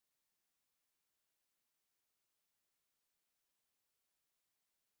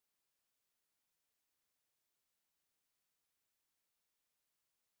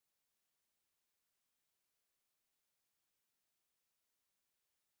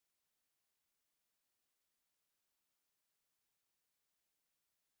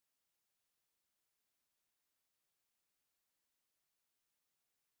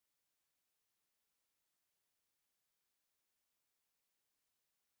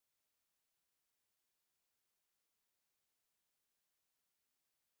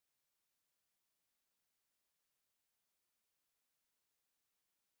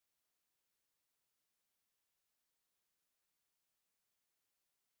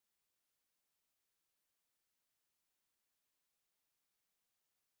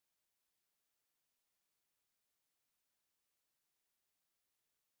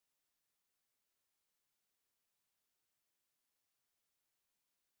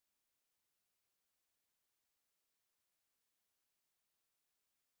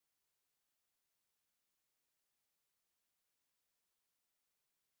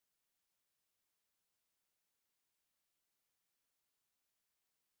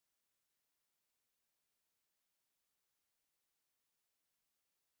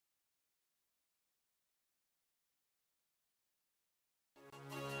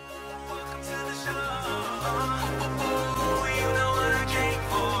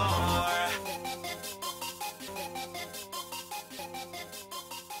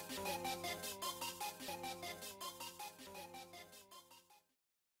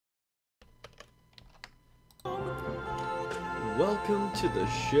welcome to the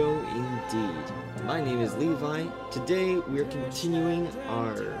show indeed. My name is Levi. Today we're continuing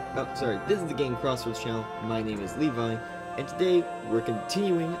our... this is the Game Crossroads channel. My name is Levi, and today we're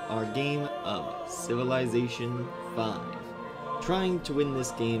continuing our game of Civilization V. Trying to win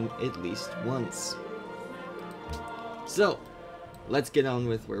this game at least once. So, let's get on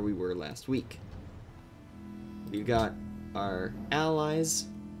with where we were last week. We've got our allies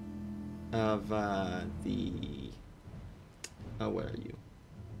of the... Oh, where are you?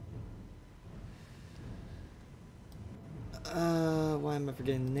 Why am I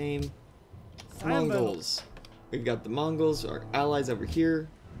forgetting the name? Mongols. We've got the Mongols, our allies over here.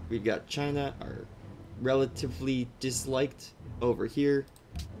 We've got China, our relatively disliked, over here.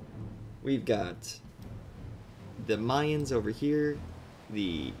 We've got the Mayans over here,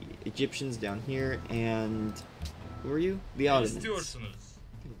 the Egyptians down here, and who are you? The Ottomans.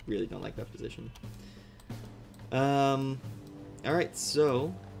 I really don't like that position. Alright,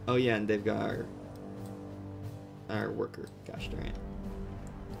 so... Oh yeah, and they've got our worker. Gosh darn it.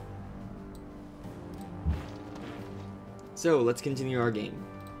 So, let's continue our game.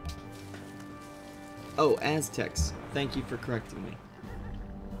 Oh, Aztecs. Thank you for correcting me.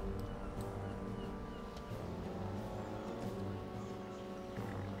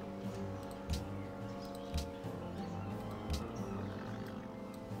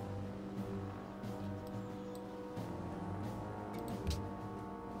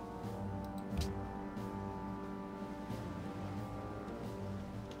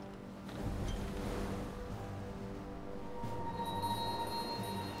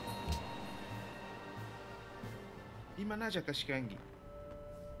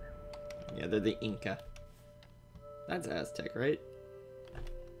 Yeah, they're the Inca. That's Aztec, right?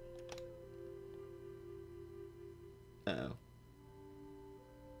 Uh-oh.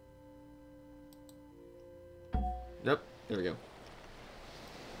 Nope, there we go.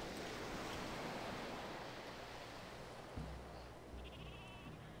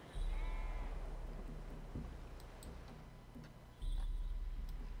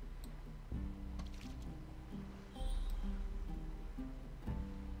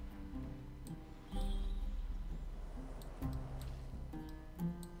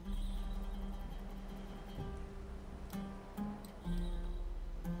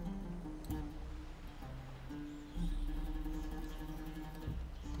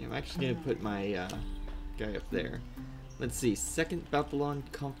 I'm actually going to put my guy up there. Let's see, Second Babylon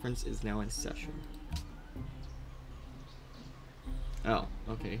Conference is now in session. Oh,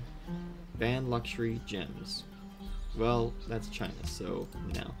 okay. Ban luxury gems. Well, that's China, so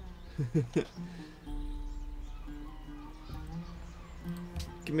no.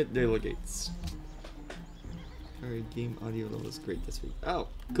 Commit delegates. Sorry, game audio level is great this week. Oh,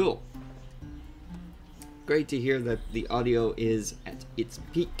 cool. Great to hear that the audio is at its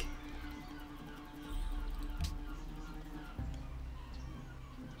peak.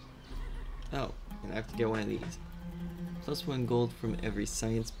 Oh, and I have to get one of these. Plus 1 gold from every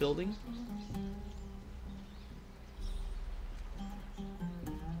science building.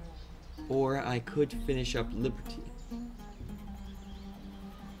 Or I could finish up Liberty.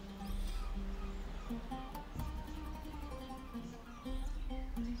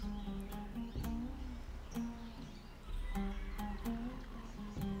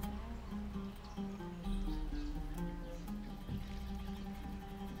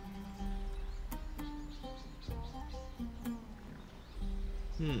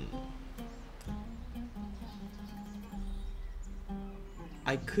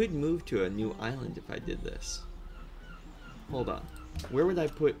 I could move to a new island if I did this. Hold on. Where would I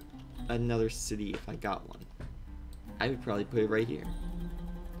put another city if I got one? I would probably put it right here.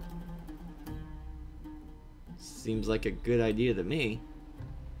 Seems like a good idea to me.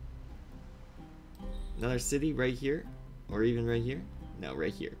 Another city right here? Or even right here? No,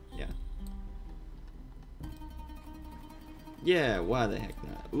 right here. Yeah. Yeah, why the heck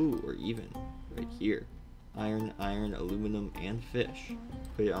not? Ooh, or even right here. Iron, aluminum, and fish.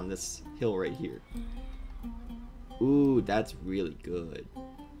 Put it on this hill right here. Ooh, that's really good.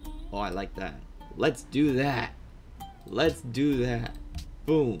 Oh, I like that. Let's do that. Let's do that.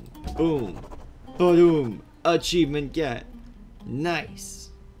 Boom, boom, boom. Achievement get. Nice.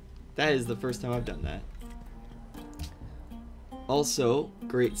 That is the first time I've done that. Also,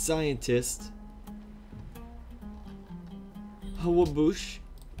 great scientist. Hawabush.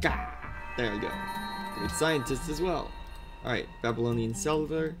 There we go. Great scientist as well. Alright, Babylonian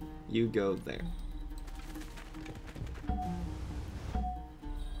Cellular, you go there.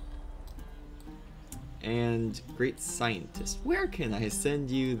 And great scientist, where can I send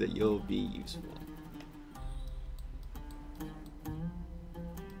you that you'll be useful?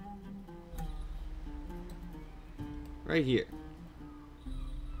 Right here.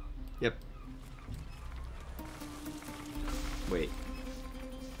 Yep. Wait.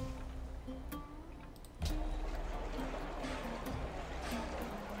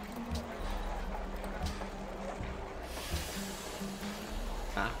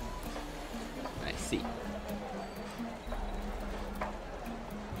 Ah. I see.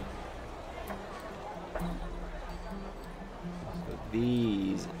 So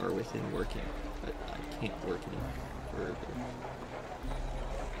these are within working, but I can't work any further.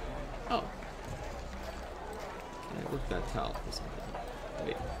 Oh. Can I work that tile for something?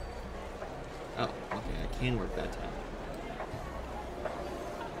 Wait. Oh, okay, I can work that tile.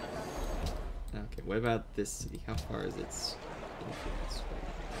 Okay, what about this city? How far is its influence?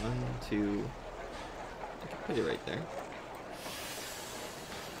 1, 2... I can put it right there.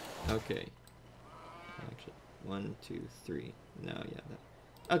 Okay. Actually, 1, 2, 3. No, yeah,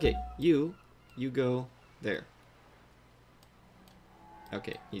 that. Okay, you go there.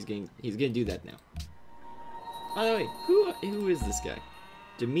 Okay, he's gonna do that now. By the way, who is this guy?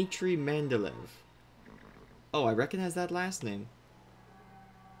 Dmitry Mandelev. Oh, I recognize that last name.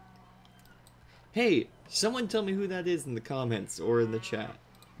 Hey, someone tell me who that is in the comments or in the chat.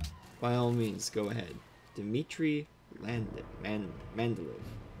 By all means, go ahead. Dmitry Mandelev.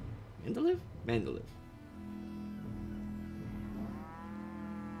 Mandelev? Mandelev.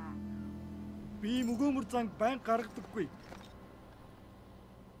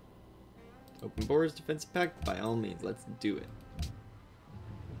 Open Borders Defense Pact, by all means, let's do it.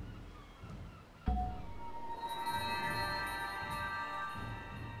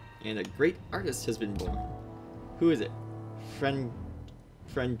 And a great artist has been born. Who is it?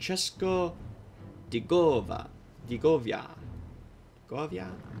 Francesco Digovia. Digovia?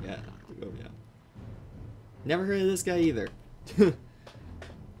 Yeah, Digovia. Never heard of this guy either.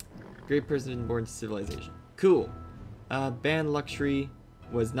 Great person born to civilization. Cool. Ban luxury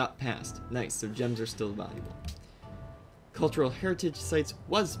was not passed. Nice, so gems are still valuable. Cultural heritage sites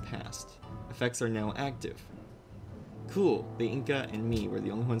was passed. Effects are now active. Cool. The Inca and me were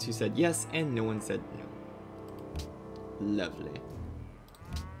the only ones who said yes, and no one said no. Lovely.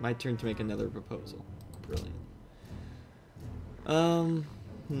 My turn to make another proposal. Brilliant.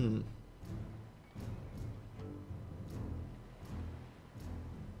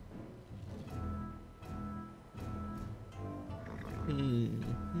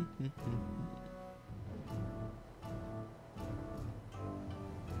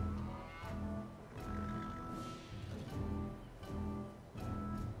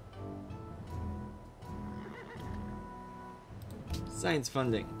 Science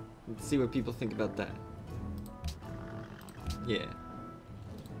funding. Let's see what people think about that. Yeah.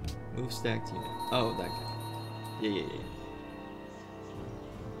 Move stacked unit. Oh, that guy. Yeah.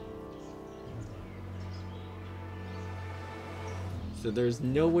 So there's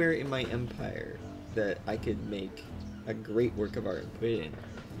nowhere in my empire that I could make a great work of art and put it in.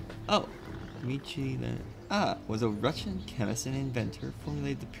 Oh, Dmitry was a Russian chemist and inventor,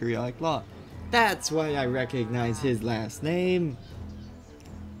 formulated the periodic law. That's why I recognize his last name.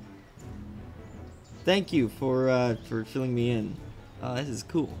 Thank you for filling me in. This is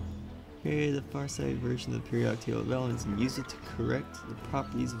cool. Created a far-sighted version of the periodic table of elements and used it to correct the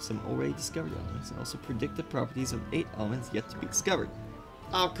properties of some already discovered elements and also predict the properties of 8 elements yet to be discovered.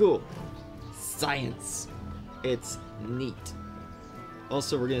 Oh, cool. Science. It's neat.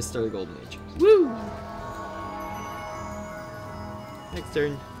 Also, we're gonna start a golden age. Woo! Next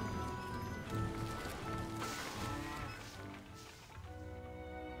turn.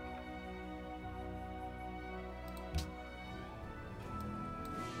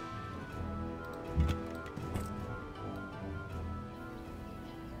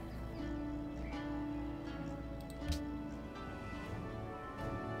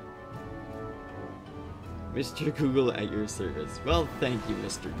 Mr. Google at your service. Well, thank you,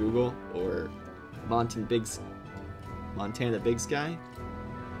 Mr. Google, or Montana Big Sky.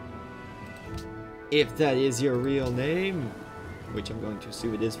 If that is your real name, which I'm going to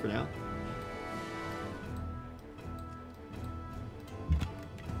assume it is for now.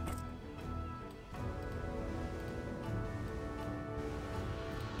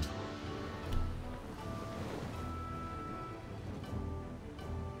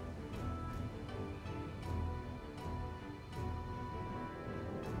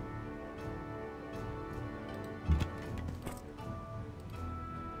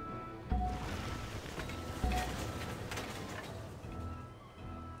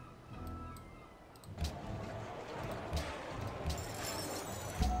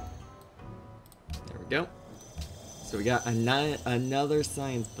 Go. So we got another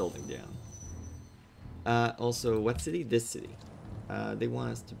science building down. Also, what city? This city. They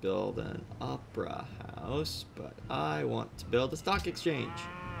want us to build an opera house, but I want to build a stock exchange.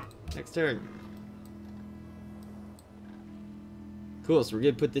 Next turn. Cool, so we're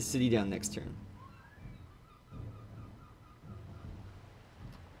gonna put this city down next turn.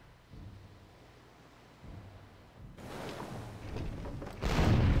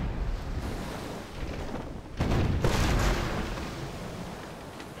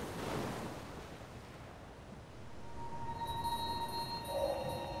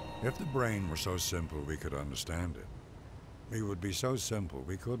 If the brain were so simple we could understand it, it would be so simple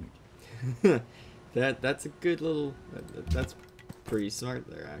we couldn't. That's a good little... That's pretty smart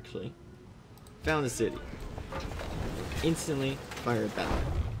there, actually. Found the city. Instantly fire it back.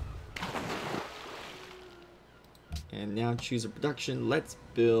 And now choose a production. Let's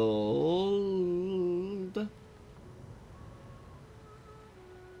build...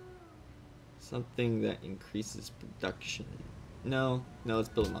 something that increases production. No, let's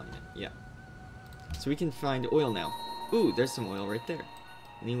build a monument. Yeah. So we can find oil now. Ooh, there's some oil right there.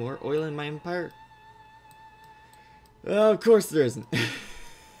 Any more oil in my empire? Oh, of course there isn't.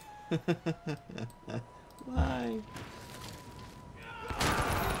 Why?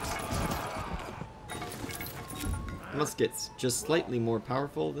 Muskets, just slightly more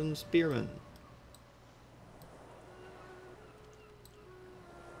powerful than spearmen.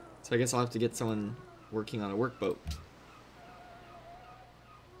 So I guess I'll have to get someone working on a workboat.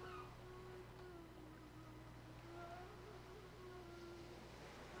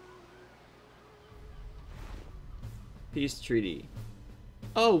 Peace treaty.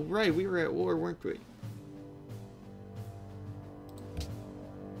 Oh, right, we were at war, weren't we?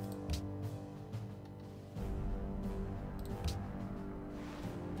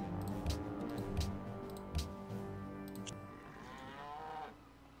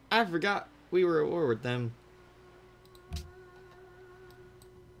 I forgot we were at war with them.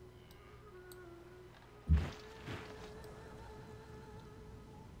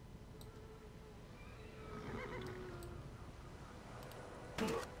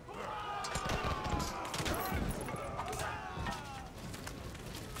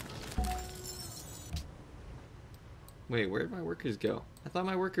 Wait, where did my workers go? I thought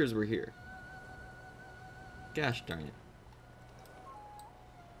my workers were here. Gosh darn it.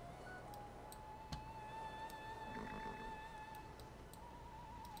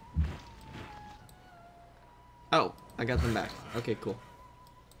 Oh, I got them back. Okay, cool.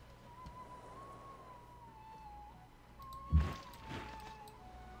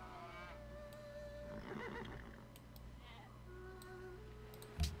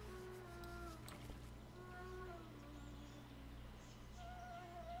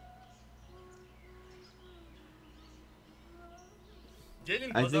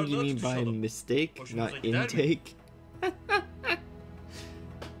 I think you mean by mistake, not intake.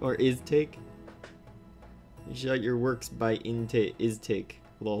 Or is take. You shut your works by intake, is take.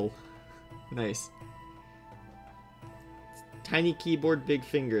 Lol. Nice. Tiny keyboard, big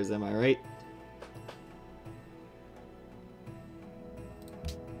fingers, am I right?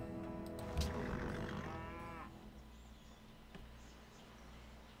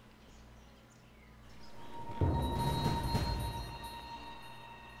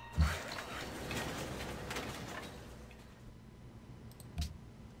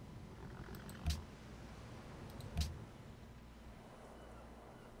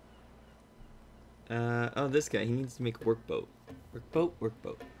 Oh, this guy, he needs to make a workboat. Workboat,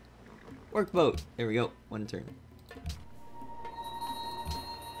 workboat. Workboat! There we go, one turn.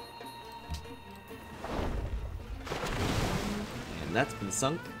 And that's been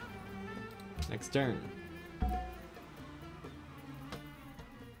sunk. Next turn.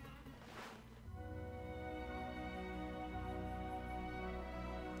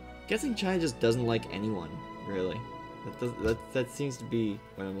 Guessing China just doesn't like anyone, really. That seems to be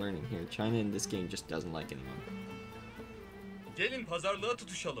what I'm learning here. China in this game just doesn't like anyone. Gelin pazarlığa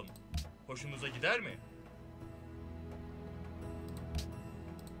tutuşalım. Hoşunuza gider mi?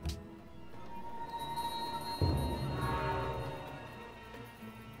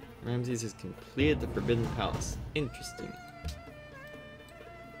 Ramses has completed the Forbidden Palace. Interesting.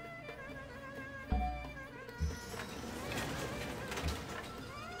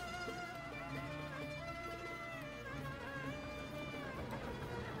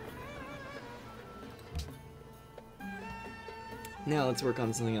 Now let's work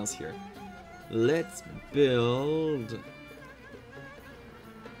on something else here. Let's build...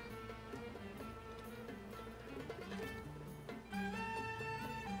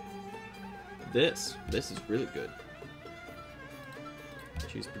 this. This is really good.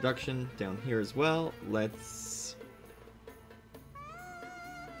 Choose production down here as well. Let's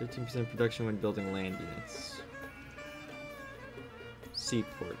 15% production when building land units.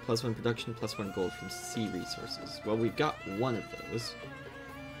 Seaport. +1 production, +1 gold from sea resources. Well, we've got one of those.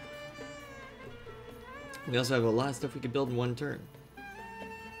 We also have a lot of stuff we could build in one turn.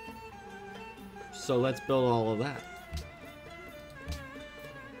 So let's build all of that.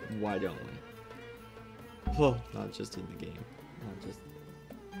 Why don't we? Oh, not just in the game. Not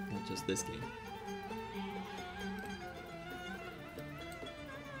just this game.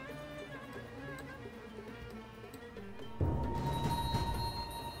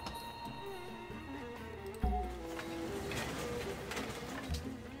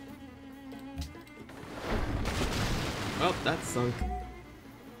 Oh, that's sunk.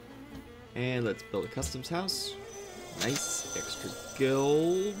 And let's build a customs house. Nice, extra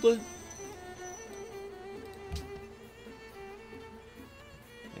gold.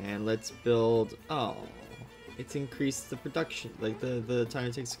 And let's build, oh, it's increased the production, like the time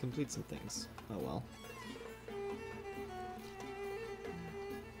it takes to complete some things. Oh well.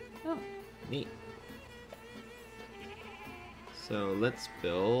 Oh, neat. So let's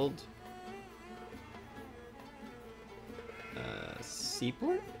build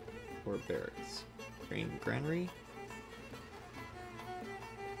seaport or barracks? Granary?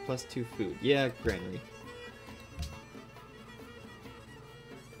 +2 food. Yeah, granary.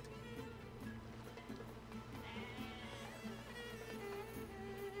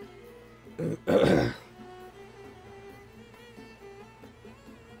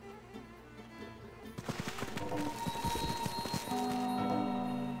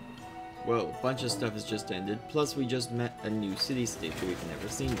 Whoa, a bunch of stuff has just ended. Plus, we just met a new city-state that we've never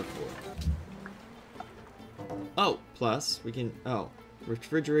seen before. Oh, plus, we can... Oh,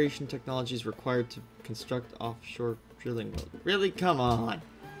 refrigeration technology is required to construct offshore drilling wells. Really? Come on!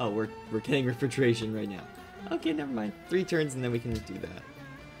 Oh, we're getting refrigeration right now. Okay, never mind. 3 turns and then we can do that.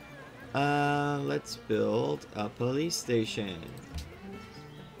 Let's build a police station.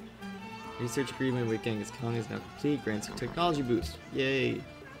 Research agreement with Genghis Khan is now complete. Grants a technology boost. Yay!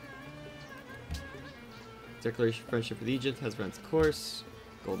 Declaration of friendship with Egypt has run its course.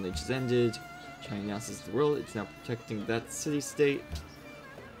 Golden Age has ended. China announces to the world it's now protecting that city-state.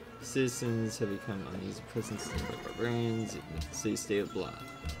 Citizens have become uneasy presence by barbarians. City-state of blah.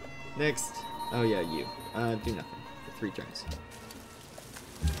 Next. Oh yeah, you. Do nothing for 3 turns.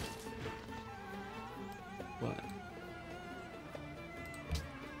 What?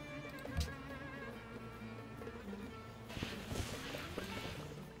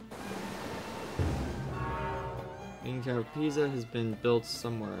 Leaning Tower of Pisa has been built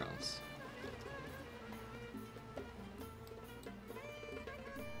somewhere else.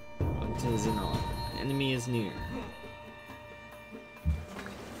 Mountain is in on. An enemy is near.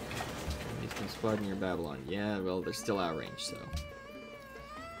 Enemies can squad near Babylon. Yeah, well, they're still out of range, so.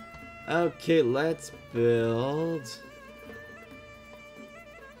 Okay, let's build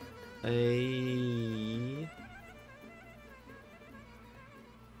a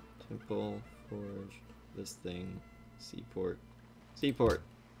temple, forge, this thing, seaport. Seaport.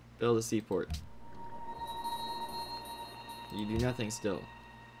 Build a seaport. You do nothing still.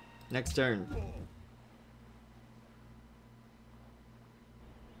 Next turn.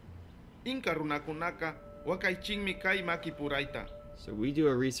 So we do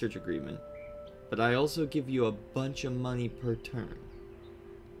a research agreement, but I also give you a bunch of money per turn.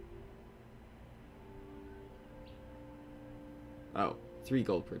 Oh, 3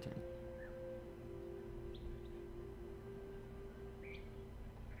 gold per turn.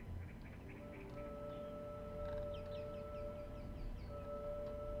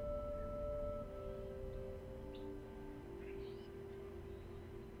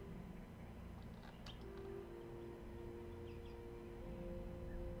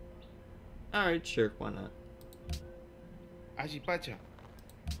 Alright, sure, why not?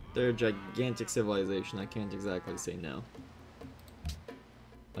 They're a gigantic civilization, I can't exactly say no.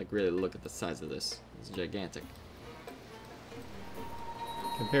 Like, really look at the size of this. It's gigantic.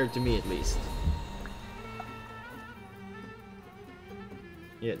 Compared to me, at least.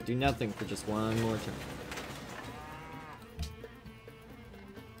 Yeah, do nothing for just 1 more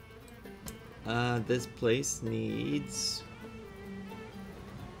turn. This place needs...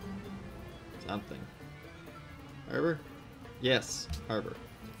 something. Harbor? Yes, harbor.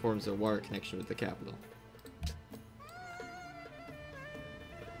 It forms a water connection with the capital.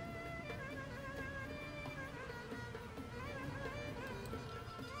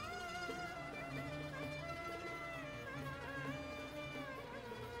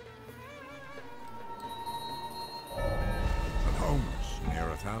 And homes near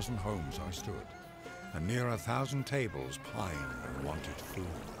 1,000 homes I stood, and near 1,000 tables pined and wanted food.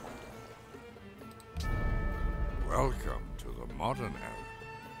 Welcome to the modern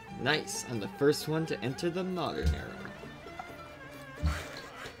era. Nice. I'm the first one to enter the modern era.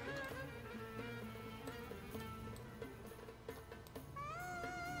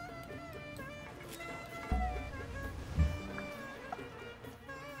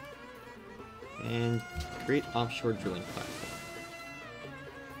 And create offshore drilling platform.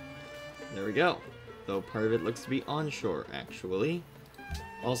 There we go. Though part of it looks to be onshore, actually.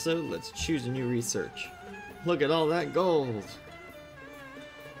 Also, let's choose a new research. Look at all that gold!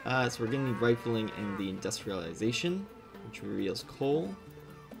 So we're going to need rifling and the industrialization, which reveals coal.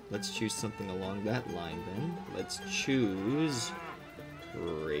 Let's choose something along that line then. Let's choose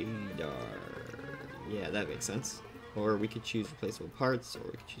radar. Yeah, that makes sense. Or we could choose replaceable parts, or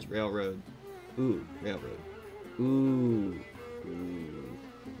we could choose railroad. Ooh, railroad. Ooh. Ooh.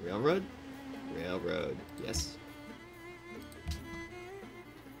 Railroad? Railroad. Yes.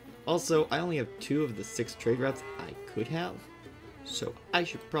 Also, I only have 2 of the 6 trade routes I could have. So I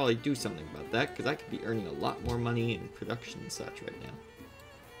should probably do something about that, because I could be earning a lot more money in production and such right now.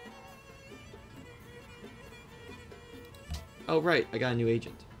 Oh right, I got a new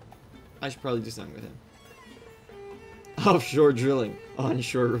agent. I should probably do something with him. Offshore drilling,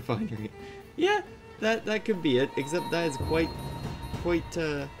 onshore refinery. Yeah, that could be it, except that is quite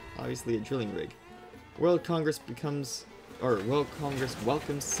obviously a drilling rig. World Congress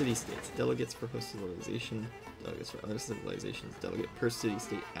welcomes city-states, delegates for host civilization, delegates for other civilizations, delegate per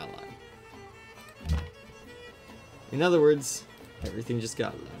city-state ally. In other words, everything just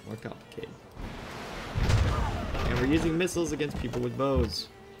got a lot more complicated. And we're using missiles against people with bows.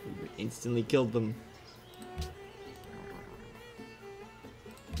 We instantly killed them.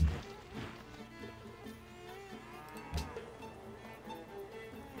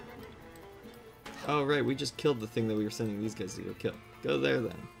 Oh right, we just killed the thing that we were sending these guys to go kill. Go there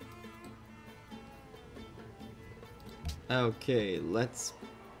then. Okay, let's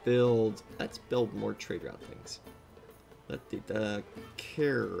build more trade route things. Let's do the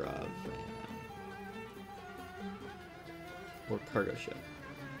caravan. Or cargo ship.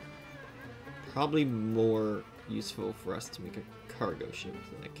 Probably more useful for us to make a cargo ship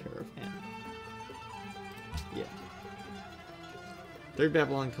than a caravan. Yeah. Third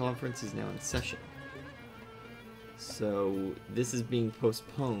Babylon Conference is now in session. So this is being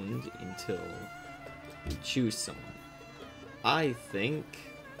postponed until we choose someone. I think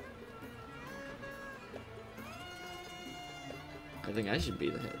I should be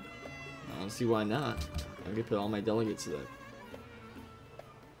the head. I don't see why not. I could put all my delegates to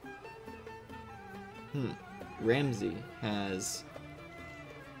that. Ramsey has...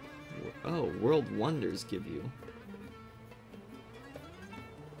 Oh, World Wonders give you...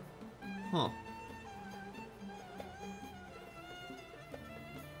 Huh.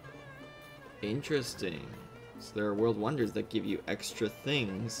 Interesting. So there are World Wonders that give you extra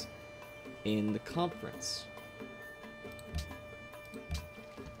things in the conference.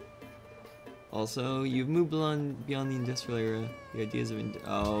 Also, you've moved beyond the industrial era. The ideas of...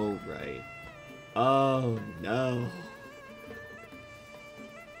 Oh, right. Oh, no.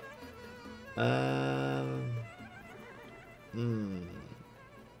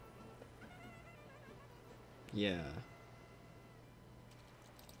 Yeah.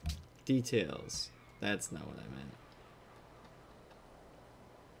 Details. That's not what I meant.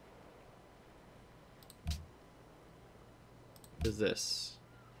 What is this?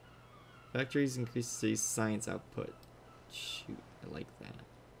 Factories increase the city's science output. Shoot, I like that.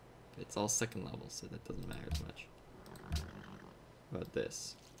 But it's all second level, so that doesn't matter as much. What about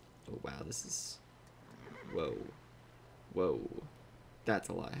this? Oh wow, this is... Whoa. Whoa. That's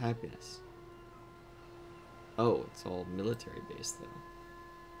a lot of happiness. Oh, it's all military based though.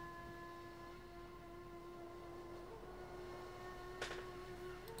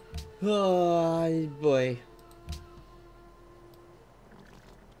 Oh boy.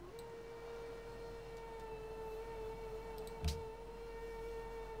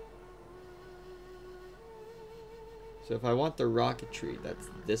 So if I want the rocketry, that's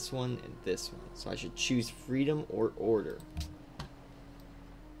this one and this one. So I should choose freedom or order.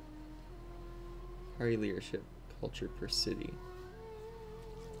 Party leadership, culture per city.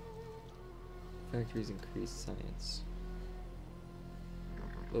 Factories increase science.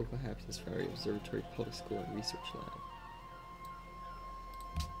 Local happiness variety, observatory, public school, and research lab.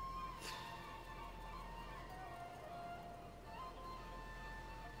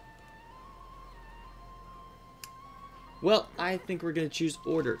 Well, I think we're gonna choose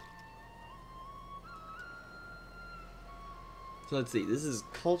order. So let's see. This is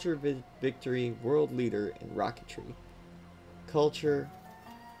culture, victory, world leader, and rocketry. Culture,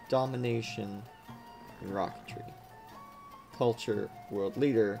 domination, and rocketry. Culture, world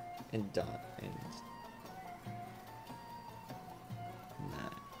leader, and nah.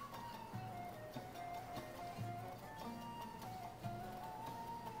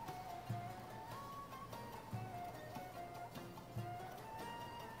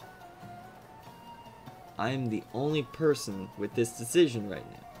 I'm the only person with this decision right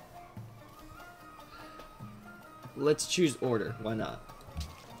now. Let's choose order. Why not?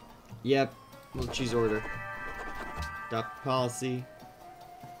 Yep, we'll choose order. Adopt policy.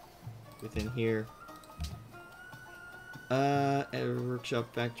 Within here. A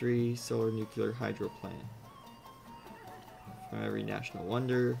workshop, factory, solar, nuclear, hydro plant. From every national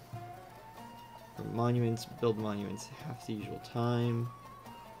wonder. From monuments, build monuments half the usual time.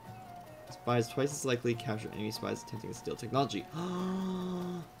 Spies twice as likely capture enemy spies attempting to steal technology.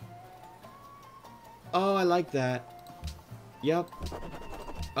 Oh, I like that. Yep.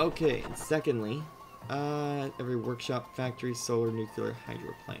 Okay, and secondly, every workshop, factory, solar, nuclear,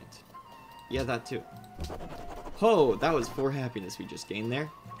 hydro plant. Yeah, that too. Oh, that was 4 happiness we just gained there.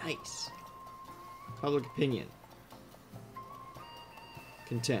 Nice. Public opinion.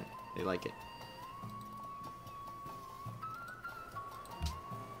 Content. They like it.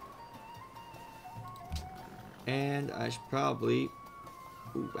 And I should probably...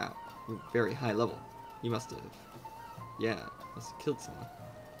 Ooh, wow. Ooh, very high level. You must have... Yeah, must have killed someone.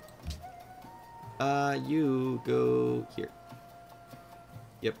 You go here.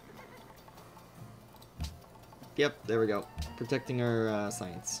 Yep. Yep, there we go. Protecting our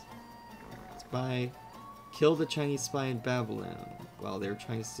science. Spy. Kill the Chinese spy in Babylon while they were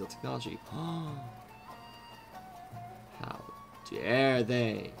trying to steal technology. How dare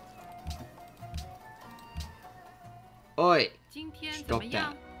they? Oi! Stop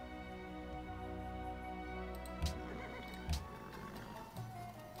that.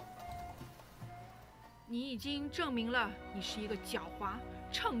你已经证明了你是一个狡猾、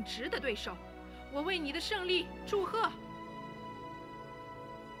称职的对手，我为你的胜利祝贺。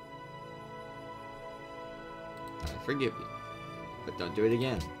I forgive you, but don't do it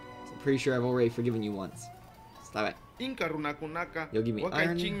again. I'm pretty sure I've already forgiven you once. Stop it. You'll give me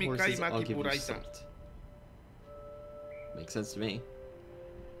iron, horses, I'll give you salt. Makes sense to me.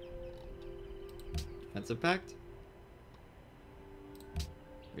 Defensive pact?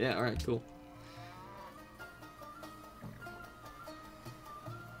 Yeah, alright, cool.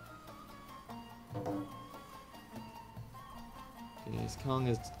 Genghis Khan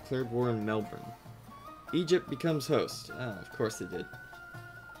has declared war in Melbourne. Egypt becomes host. Oh, of course they did.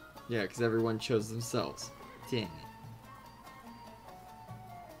 Yeah, because everyone chose themselves. Dang it.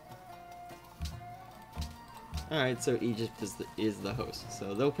 Alright, so Egypt is the host.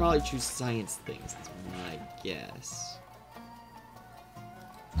 So they'll probably choose science things, that's my guess.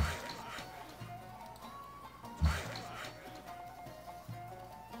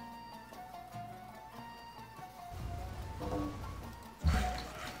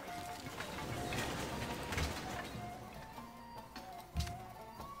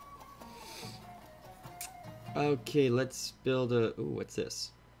 Okay, let's build a... Ooh, what's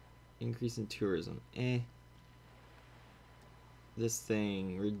this? Increase in tourism. This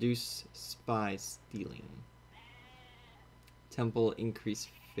thing. Reduce spy stealing. Temple increase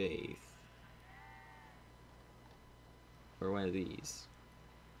faith. Or one of these.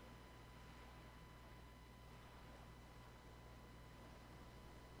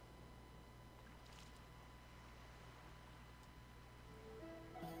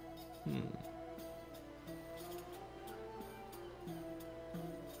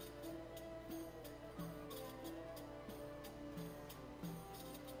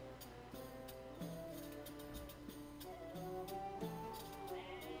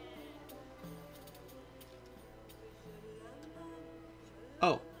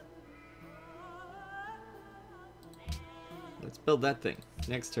 Oh. Let's build that thing.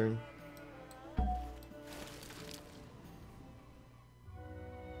 Next turn. To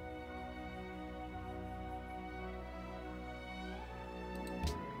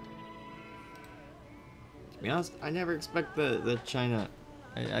be honest, I never expect the China.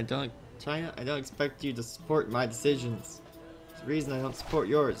 I don't expect you to support my decisions. It's the reason I don't support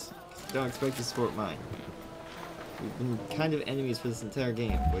yours. I don't expect you to support mine. We've been kind of enemies for this entire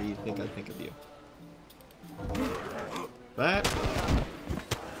game. What do you think I think of you? That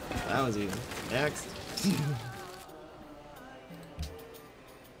was easy. Next.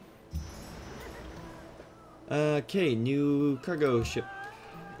 Okay, new cargo ship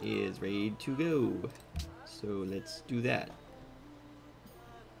is ready to go. So let's do that.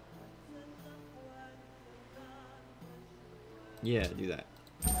 Yeah, do that.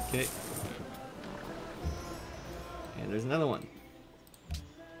 Okay. And there's another one.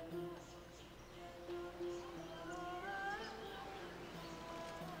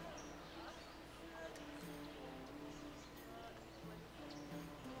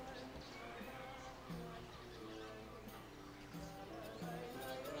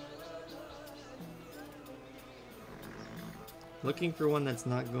 Looking for one that's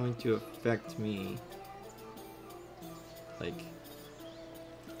not going to affect me, like,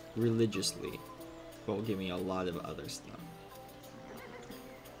 religiously, but will give me a lot of other stuff.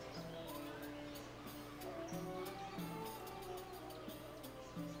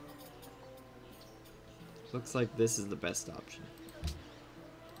 Looks like this is the best option.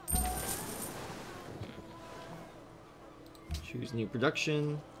 Choose new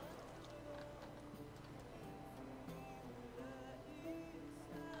production.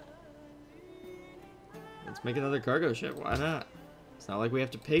 Let's make another cargo ship. Why not? It's not like we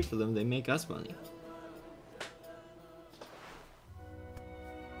have to pay for them. They make us money.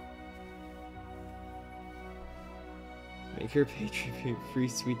 Make her pay tribute. Free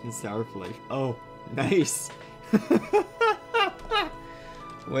sweet and sour for life. Oh, nice.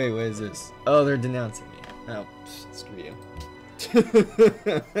 Wait, what is this? Oh, they're denouncing me. Oh, screw you.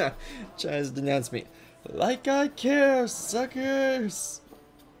 Tries to denounce me. Like I care, suckers!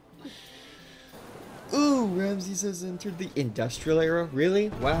 Ooh, Ramses has entered the industrial era? Really?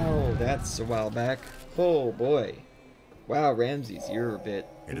 Wow, that's a while back. Oh boy. Wow, Ramses, you're a bit...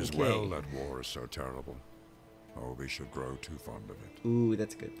 It is well that war is so terrible. Oh, we should grow too fond of it. Ooh,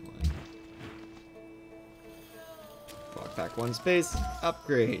 that's a good point. Walk back one space.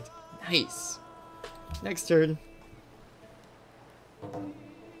 Upgrade. Nice. Next turn.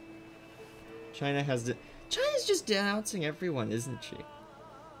 China's just denouncing everyone, isn't she?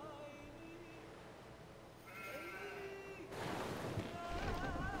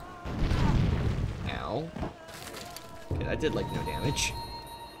 Ow. Okay, that did like no damage.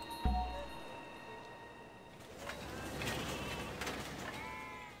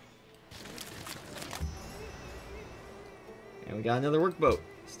 And we got another workboat.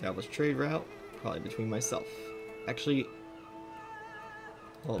 Establish trade route, probably between myself. Actually,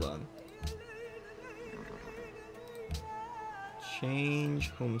 hold on.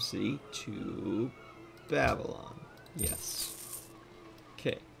 Change home city to Babylon. Yes.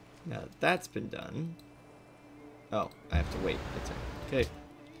 Okay. Now that that's been done. Oh, I have to wait. That's it.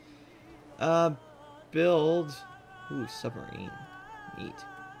 Okay. Build. Ooh, submarine. Neat.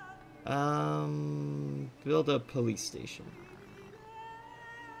 Build a police station.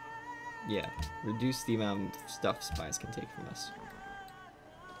 Yeah, reduce the amount of stuff spies can take from us.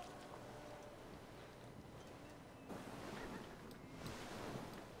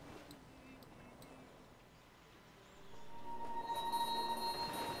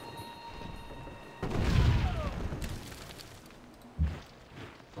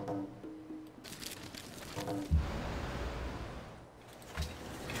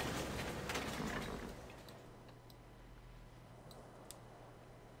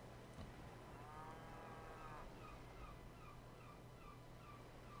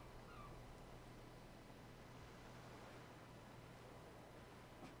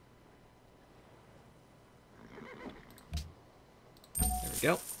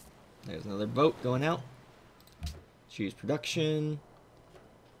 Go. There's another boat going out. Choose production.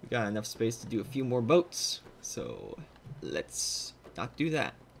 We got enough space to do a few more boats, so let's not do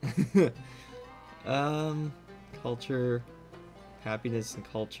that. Culture, happiness and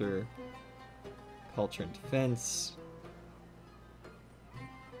culture, culture and defense,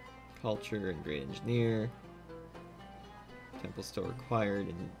 culture and great engineer. Temple still required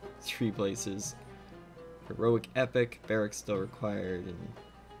in 3 places. Heroic epic, barracks still required in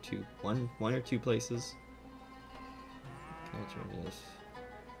one or two places. Culture, yes.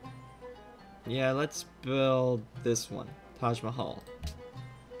 Yeah, let's build this one. Taj Mahal.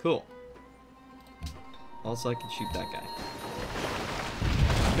 Cool. Also, I can shoot that guy.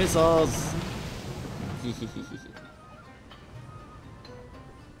 Missiles!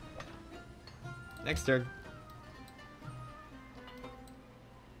 Next turn.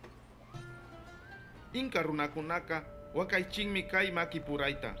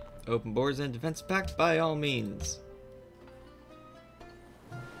 Open borders and defense pact by all means.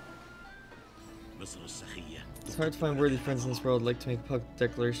 It's hard to find worthy friends in this world. I'd like to make a public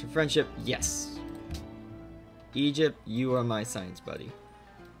declaration of friendship. Yes. Egypt, you are my science buddy.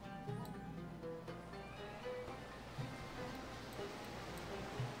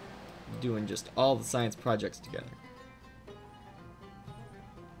 Doing just all the science projects together.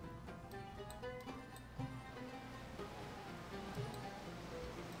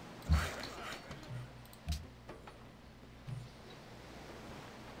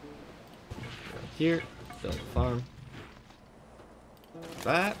 here. Build a farm.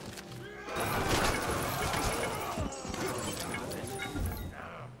 That.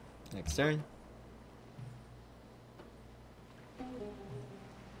 Next turn.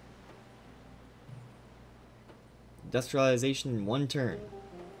 Industrialization in 1 turn.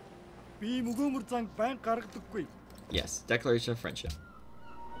 Yes, declaration of friendship.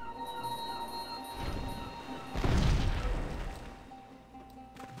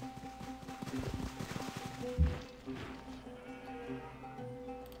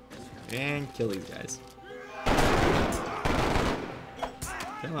 And kill these guys.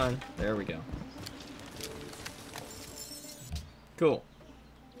 Come on, there we go. Cool.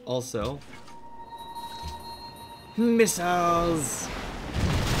 Also, missiles!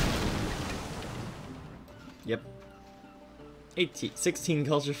 Yep. 16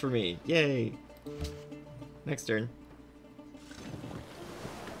 culture for me. Yay! Next turn.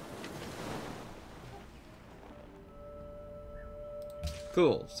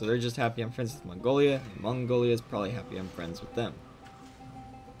 Cool, so they're just happy I'm friends with Mongolia, and Mongolia is probably happy I'm friends with them.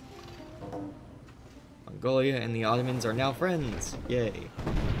 Mongolia and the Ottomans are now friends! Yay!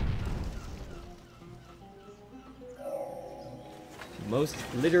 Most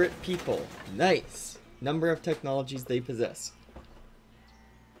literate people. Nice! Number of technologies they possess.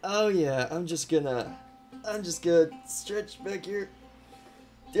 Oh yeah, I'm just gonna stretch back here.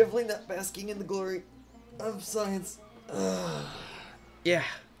 Definitely not basking in the glory of science. Yeah,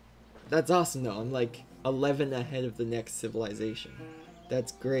 that's awesome though. I'm like 11 ahead of the next civilization.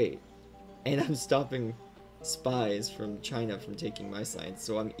 That's great. And I'm stopping spies from China from taking my science,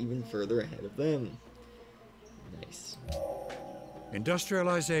 so I'm even further ahead of them. Nice.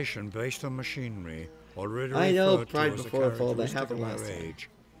 Industrialization based on machinery, already I know, referred pride to as a before a fall, that characteristic happened of our last time. age,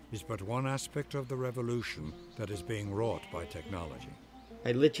 is but one aspect of the revolution that is being wrought by technology.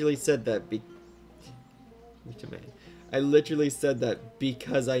 I literally said that I literally said that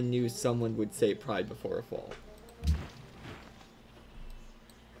because I knew someone would say pride before a fall.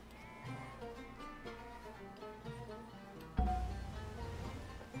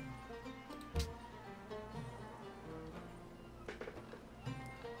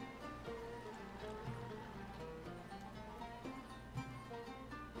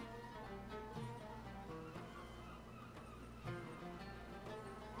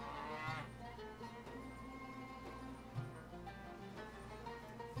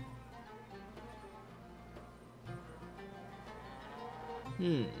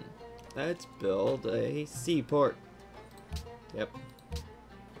 Let's build a seaport. Yep.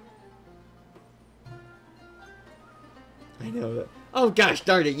 I know that. Oh gosh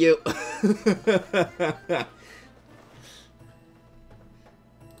darn it, you!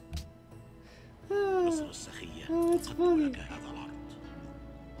 It's funny.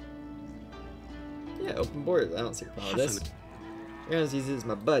 Yeah, open borders. I don't see a problem with this. Ramses is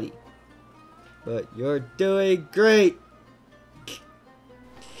my buddy. But you're doing great!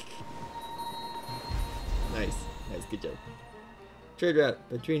 Nice. Nice, good job. Trade route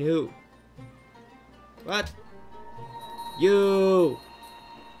between who? What? You!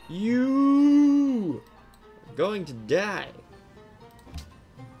 You! I'm going to die.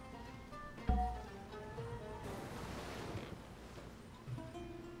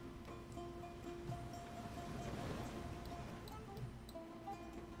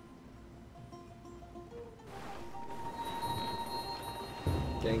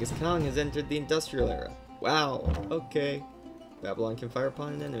 Genghis Khan has entered the industrial era. Wow, okay. Babylon can fire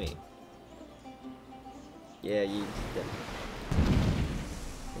upon an enemy. Yeah, you...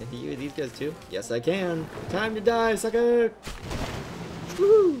 Can I hit you with these guys too? Yes, I can. Time to die, sucker!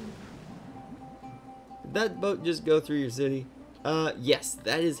 Woo! Did that boat just go through your city? Yes,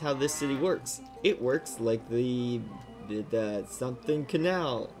 that is how this city works. It works like the something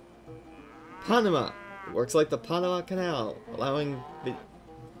canal. Panama. It works like the Panama Canal, allowing the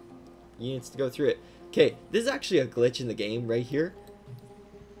units to go through it. Okay, this is actually a glitch in the game right here.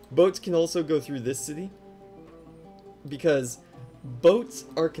 Boats can also go through this city because boats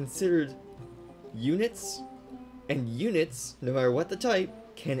are considered units, and units, no matter what the type,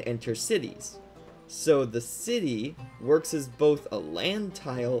 can enter cities. So the city works as both a land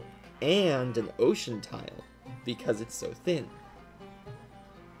tile and an ocean tile because it's so thin.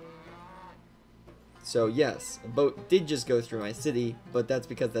 So yes, a boat did just go through my city, but that's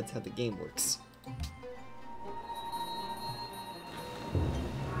because that's how the game works.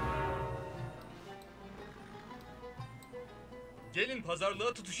 Gelin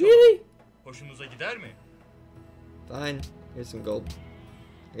pazarlığa tutuşalım. Really? Hoşunuza gider mi? Fine, here's some gold.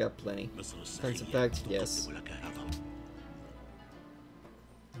 I got plenty. Defense effect, yes.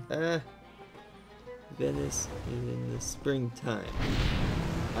 Venice in the springtime.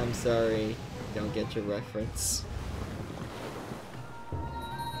 I'm sorry, don't get your reference.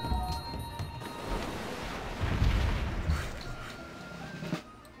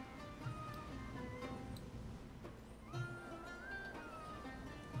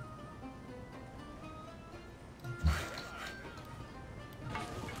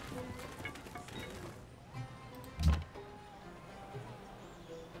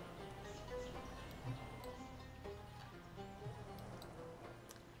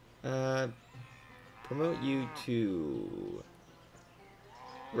 Promote you to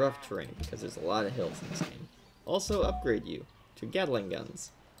rough terrain because there's a lot of hills in this game. Also upgrade you to Gatling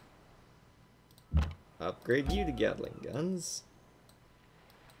guns. Upgrade you to Gatling guns.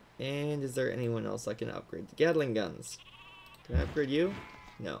 And is there anyone else I can upgrade to Gatling guns? Can I upgrade you?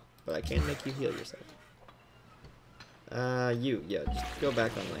 No, but I can make you heal yourself. Yeah, just go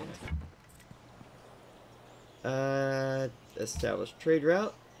back on land. Establish trade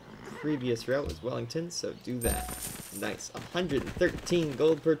route. Previous route was Wellington, so do that. Nice. 113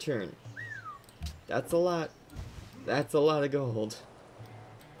 gold per turn. That's a lot. That's a lot of gold.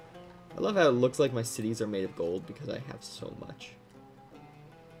 I love how it looks like my cities are made of gold because I have so much.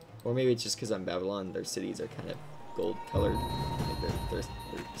 Or maybe it's just because I'm Babylon, their cities are kind of gold colored. Like their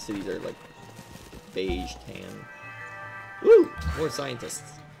cities are like beige tan. Woo! More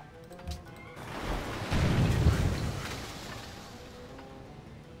scientists.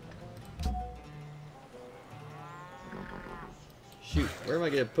 Shoot, where am I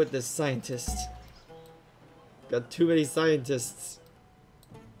gonna put this scientist? Got too many scientists.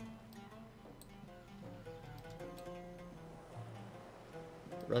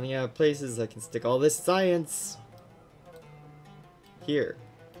 Running out of places I can stick all this science. Here.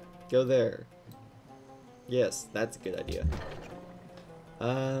 Go there. Yes, that's a good idea.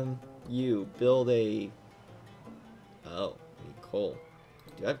 You build a... Oh, I need coal.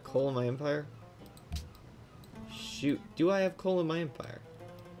 Do I have coal in my empire? Shoot, do I have coal in my empire?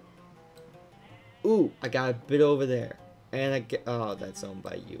 Ooh, I got a bit over there. And I get... Oh, that's owned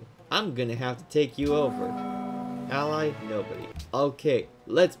by you. I'm gonna have to take you over. Ally? Nobody. Okay,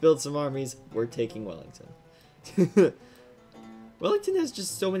 let's build some armies. We're taking Wellington. Wellington has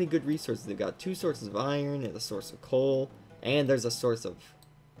just so many good resources. They've got 2 sources of iron and a source of coal. And there's a source of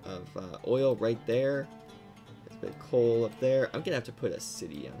oil right there. There's a bit of coal up there. I'm gonna have to put a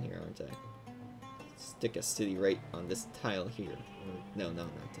city on here, aren't I? Stick a city right on this tile here. No, not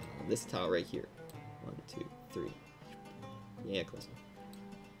tile. This tile right here. 1, 2, 3. Yeah, close enough.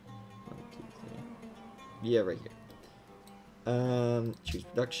 1, 2, 3. Yeah, right here. Choose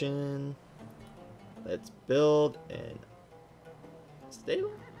production. Let's build an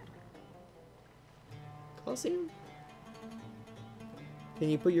stable? Coliseum? Can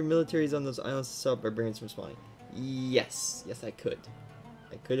you put your militaries on those islands to stop barbarians from spawning? Yes. Yes, I could.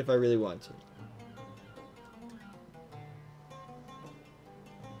 I could if I really wanted to.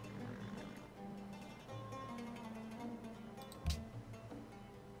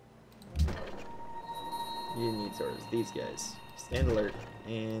 You need orders. These guys. Stand alert.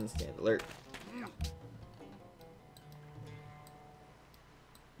 And stand alert.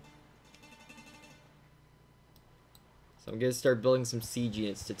 So I'm gonna start building some siege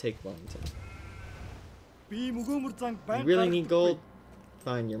units to take Wellington. You really need gold?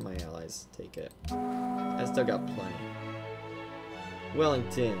 Fine, you're my allies. Take it. I still got plenty.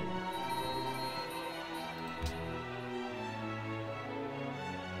 Wellington.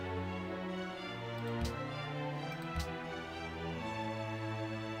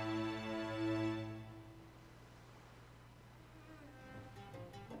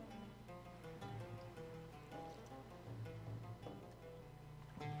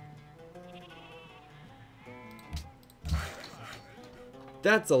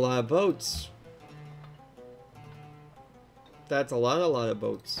 That's a lot of boats. That's a lot of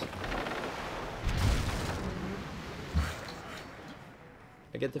boats.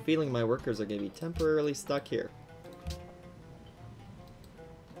 I get the feeling my workers are going to be temporarily stuck here.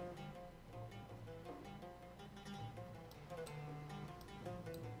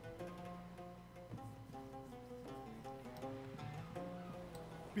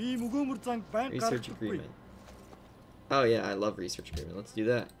 Research agreement. Oh yeah, I love research agreement. Let's do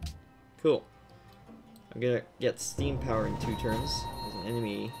that. Cool. I'm gonna get steam power in 2 turns. There's an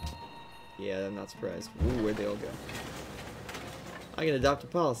enemy. Yeah, I'm not surprised. Ooh, where'd they all go? I can adopt a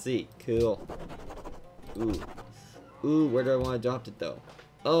policy. Cool. Ooh. Ooh, where do I want to adopt it though?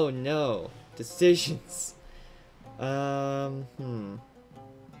 Oh no. Decisions. Science from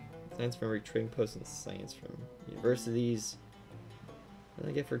every trading post and science from universities. What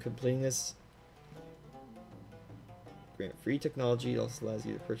did I get for completing this? grant free technology. It also allows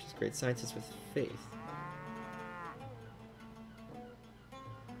you to purchase great scientists with faith.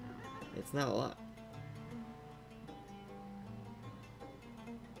 It's not a lot.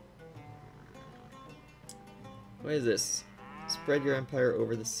 What is this? Spread your empire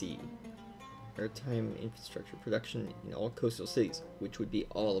over the sea. Maritime infrastructure production in all coastal cities, which would be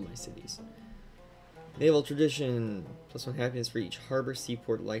all of my cities. Naval tradition, +1 happiness for each harbor,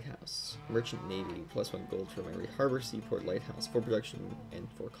 seaport, lighthouse. Merchant navy, +1 gold for every harbor, seaport, lighthouse, for production and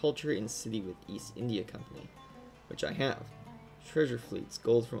for culture in city with East India Company, which I have. Treasure fleets,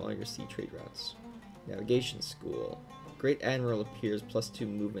 gold from all your sea trade routes. Navigation school. Great Admiral appears, +2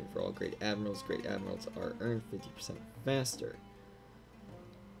 movement for all Great Admirals. Great Admirals are earned 50% faster.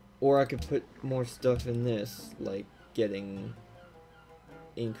 Or I could put more stuff in this, like getting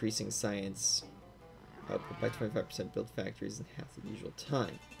increasing science output by 25%, build factories in half the usual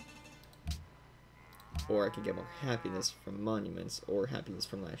time. Or I could get more happiness from monuments or happiness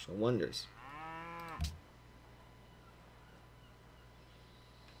from national wonders.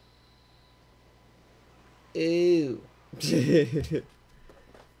 Ew. Build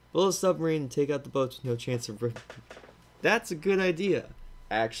a submarine and take out the boats with no chance of rip. That's a good idea.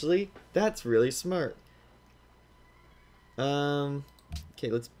 Actually, that's really smart. Okay,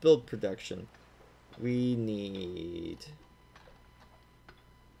 let's build production. We need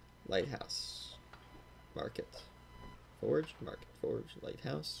lighthouse, market, forge,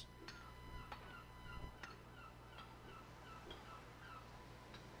 lighthouse.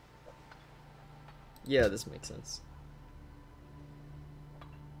 Yeah, this makes sense.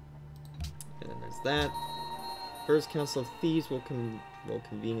 And then there's that. First Council of Thieves will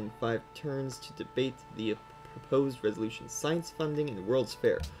convene in 5 turns to debate the proposed resolution. Science funding and the World's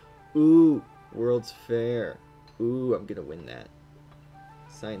Fair. Ooh, World's Fair. Ooh, I'm gonna win that.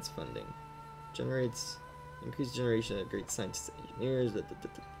 Science funding. Generates increased generation of great scientists and engineers.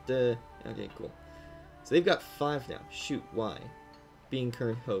 Okay, cool. So they've got 5 now. Shoot, why? Being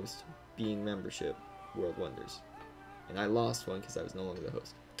current host, being membership, World Wonders. And I lost one because I was no longer the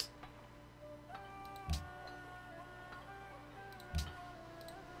host.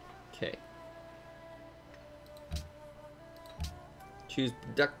 Okay. Choose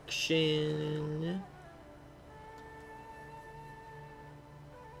production.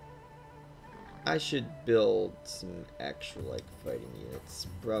 I should build some actual, like, fighting units,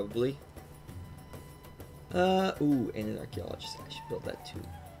 probably. Ooh, and an archaeologist. I should build that too.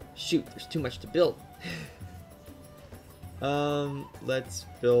 Shoot, there's too much to build. Let's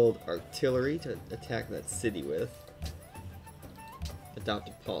build artillery to attack that city with.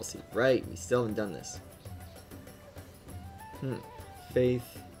 Adopted policy. Right, we still haven't done this.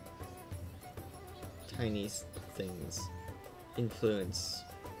 Faith. Tiny things. Influence.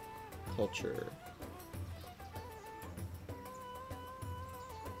 Culture.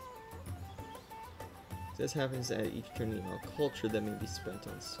 This happens at each turn in our culture that may be spent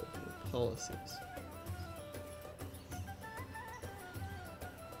on social policies.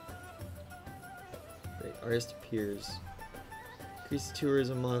 Great, artist appears. Increase the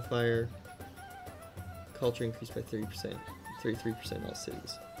tourism modifier. Culture increased by 30%, 33% in all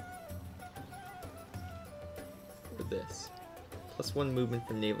cities. For this. +1 movement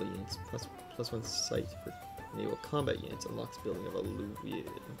for naval units, +1 sight for naval combat units, unlocks building of a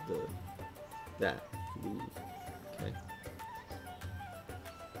Louvre. That. Okay.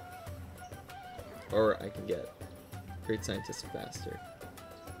 Or I can get great scientists faster.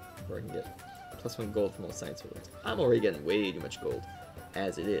 Or I can get +1 gold from all science awards. I'm already getting way too much gold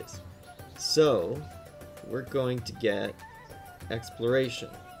as it is. So we're going to get exploration,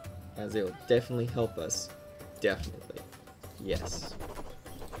 as it will definitely help us. Definitely. Yes.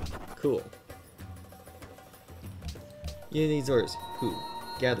 Cool. Unit needs orders. Who?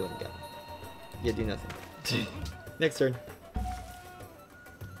 Gatling gun. Yeah, do nothing. Next turn.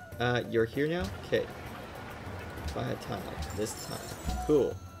 You're here now? Okay. Buy a tile. This time.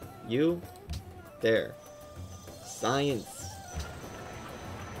 Cool. You? There. Science.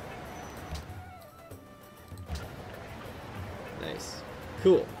 Nice.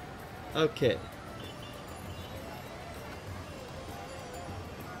 Cool. Okay.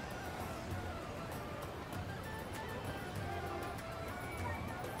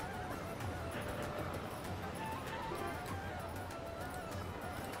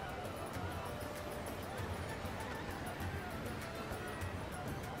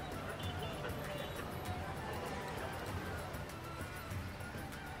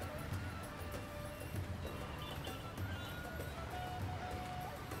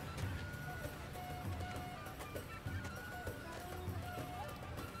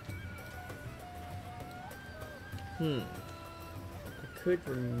 I could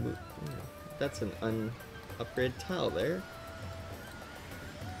remove... That's an un-upgraded tile there.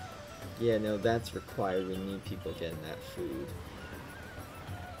 Yeah, no, that's required. We need people getting that food.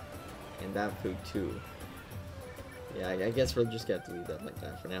 And that food too. Yeah, I guess we'll just have to leave that like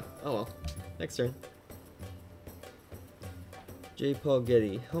that for now. Oh well. Next turn. J. Paul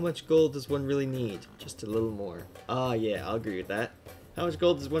Getty. How much gold does one really need? Just a little more. Ah, yeah, I'll agree with that. How much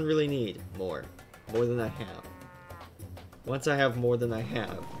gold does one really need? More. More than I have. Once I have more than I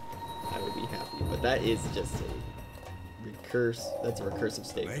have, I would be happy. But that is just a that's a recursive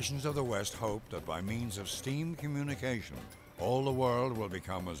statement. Nations of the West hope that by means of steam communication, all the world will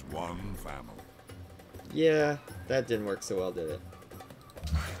become as one family. Yeah, that didn't work so well, did it?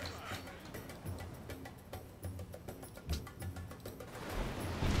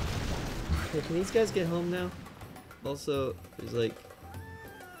 Hey, can these guys get home now? Also, there's like...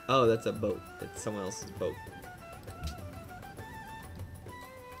 Oh, that's a boat. It's someone else's boat.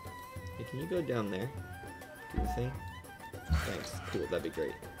 Hey, can you go down there? Do your thing? Thanks. Cool, that'd be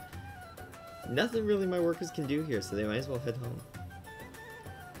great. Nothing really my workers can do here, so they might as well head home.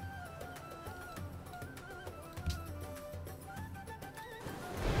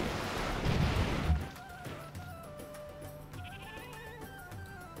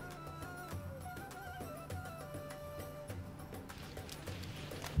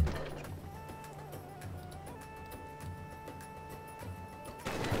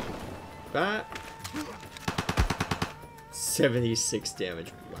 That 76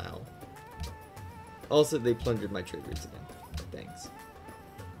 damage. Wow. Also, they plundered my trade routes again. Thanks.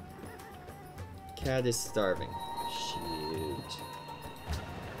 Cat is starving. Shoot.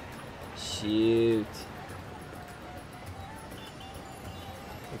 Shoot.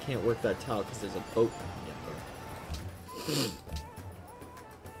 I can't work that tile because there's a boat in there.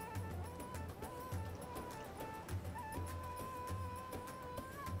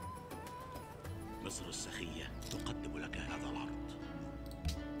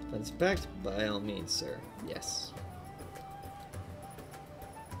 Inspect, by all means, sir. Yes.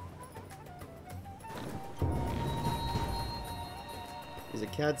 Is a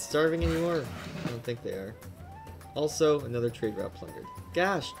cat starving anymore? I don't think they are. Also, another trade route plundered.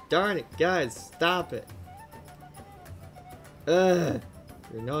 Gosh darn it, guys, stop it. Ugh,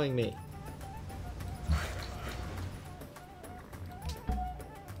 you're annoying me.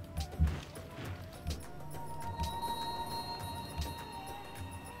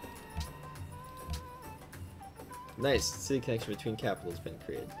 Nice, city connection between capitals has been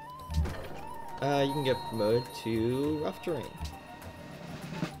created. You can get promoted to rough terrain.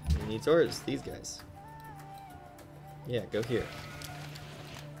 Who needs orders? These guys. Yeah, go here.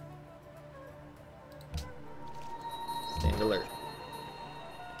 Stand alert.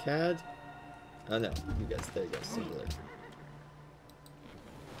 CAD? Oh no, you guys, there you go, stand alert.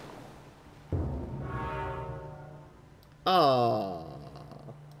 Aww.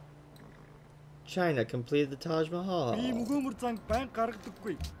 China completed the Taj Mahal.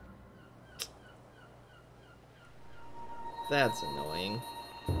 That's annoying.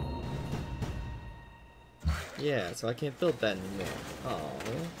 Yeah, so I can't build that anymore. Oh.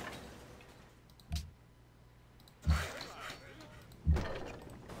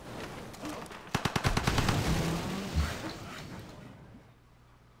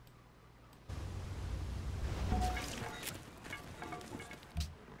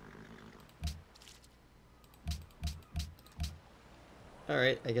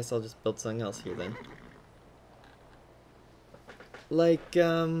 Alright, I guess I'll just build something else here then. Like,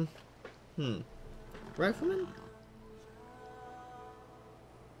 Rifleman?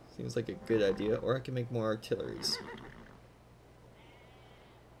 Seems like a good idea, or I can make more artilleries.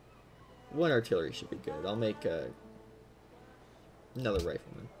 One artillery should be good. I'll make, another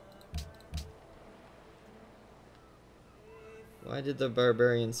rifleman. Why did the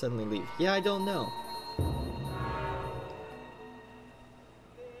barbarian suddenly leave? Yeah, I don't know.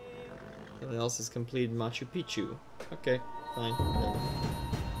 Someone else has completed Machu Picchu. Okay, fine. Whatever.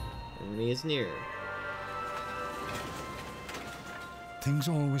 Enemy is near. Things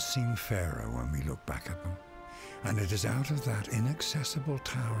always seem fairer when we look back at them. And it is out of that inaccessible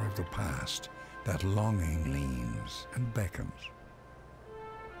tower of the past that longing leans and beckons.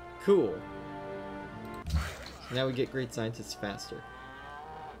 Cool. So now we get great scientists faster.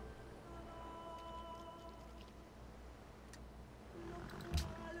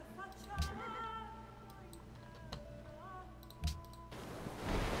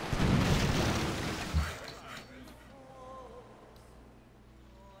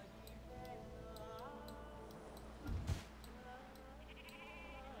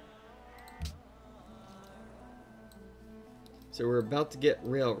 So we're about to get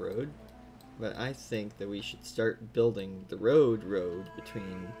railroad, but I think that we should start building the road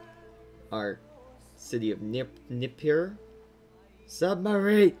between our city of Nippur.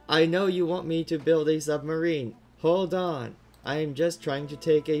 Submarine! I know you want me to build a submarine. Hold on. I'm just trying to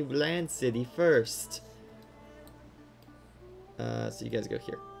take a land city first. So you guys go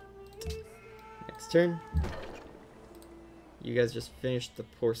here. Next turn. You guys just finished the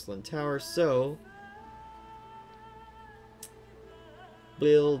porcelain tower, so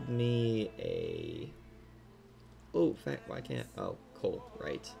build me a... Oh, fact, why can't... Oh, coal,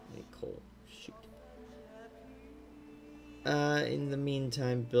 right. I need coal. Shoot. In the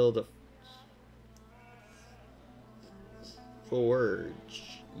meantime, build a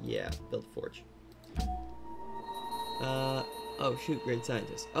forge. Yeah, build a forge. Oh, shoot, great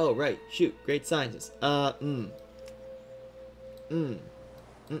scientist. Oh, right, shoot, great scientist.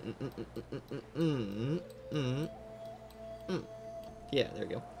 Yeah, there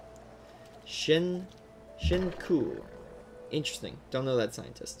we go. Shinku. Interesting. Don't know that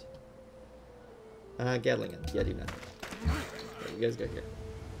scientist. Gatling gun. Yeah, do nothing. Okay, you guys go here.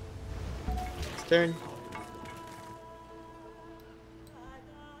 Next turn.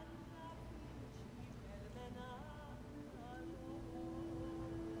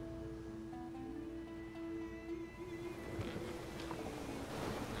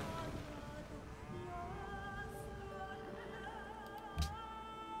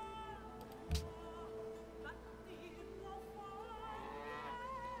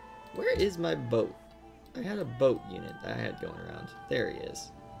 Where is my boat? I had a boat unit that I had going around. There he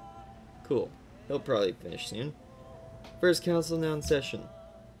is. Cool. He'll probably finish soon. First council now in session.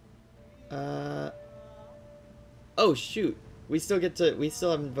 Oh shoot. We still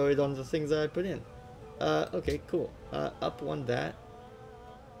haven't voted on the things that I put in. Okay, cool. Up one that.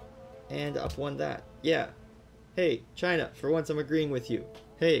 And up one that. Yeah. Hey, China, for once I'm agreeing with you.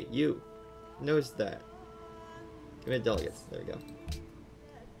 Hey, you. Notice that. Commit delegates. There we go.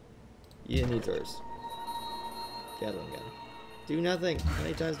 You need yours. Gatling gun. Do nothing. How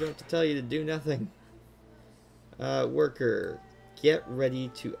many times do I have to tell you to do nothing? Worker. Get ready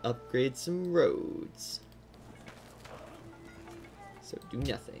to upgrade some roads. So do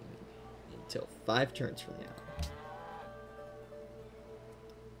nothing until 5 turns from now.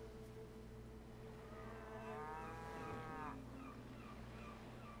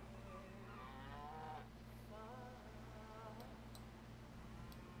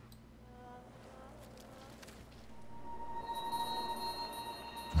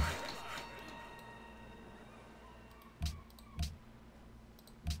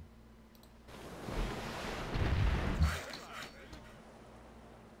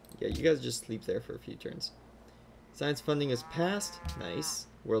 Yeah, you guys just sleep there for a few turns. Science funding is passed. Nice.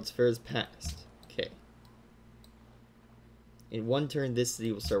 World's Fair is passed. Okay. In 1 turn, this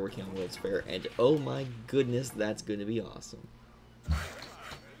city will start working on World's Fair, and oh my goodness, that's going to be awesome.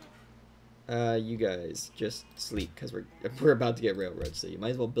 You guys just sleep, because we're about to get railroad, so you might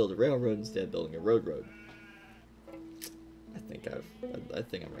as well build a railroad instead of building a road. I think I'm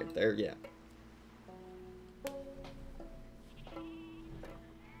right there, yeah.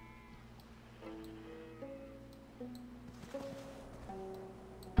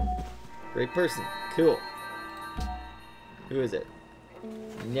 Great person. Cool. Who is it?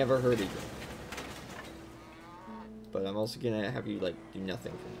 Never heard of you. But I'm also gonna have you, like, do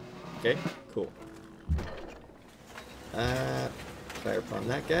nothing for me. Okay? Cool. Fire upon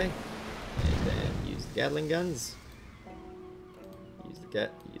that guy. And then use the Gatling guns. Use the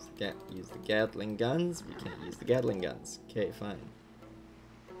Gatling guns. We can't use the Gatling guns. Okay, fine.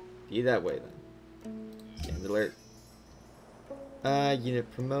 Be that way, then. Stand alert.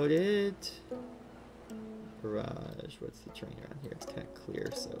 Unit promoted. Barrage. What's the terrain around here? It's kind of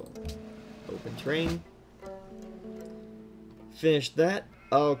clear, so open terrain. Finish that.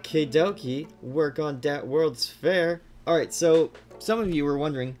 Okay, dokie. Work on that World's Fair. Alright, so some of you were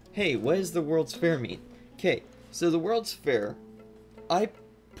wondering, hey, what does the World's Fair mean? Okay, so the World's Fair, I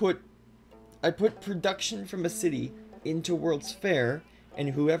put production from a city into World's Fair, and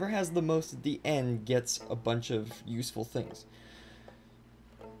whoever has the most at the end gets a bunch of useful things.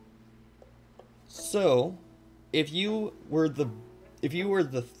 So, if you were the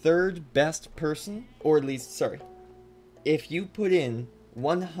 3rd best person, or at least, sorry, if you put in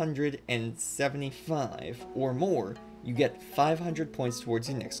 175 or more, you get 500 points towards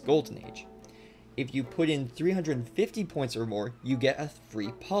your next Golden Age. If you put in 350 points or more, you get a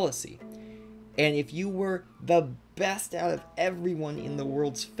free policy. And if you were the best out of everyone in the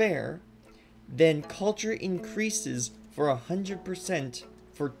World's Fair, then culture increases for 100%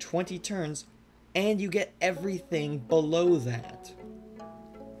 for 20 turns and you get everything below that.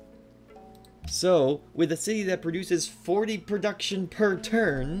 So, with a city that produces 40 production per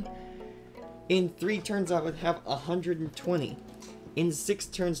turn, in 3 turns I would have 120. In 6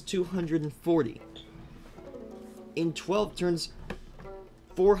 turns, 240. In 12 turns,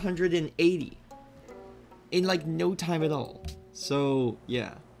 480. In like no time at all. So,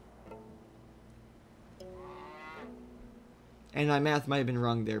 yeah. And my math might have been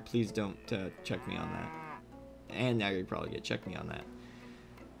wrong there. Please don't check me on that. And now you're probably gonna check me on that.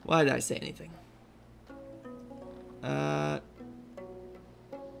 Why did I say anything?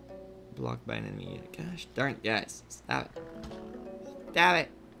 Blocked by an enemy unit. Gosh darn it, guys. Stop it. Stop it.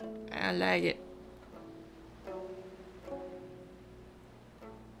 I don't like it.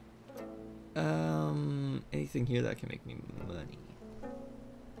 Anything here that can make me money?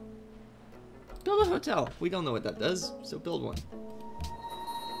 Build a hotel. We don't know what that does, so build one.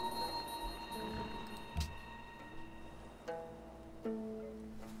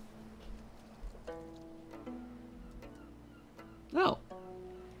 Oh.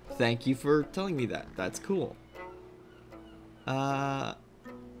 Thank you for telling me that. That's cool. Oh,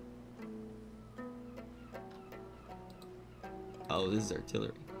 this is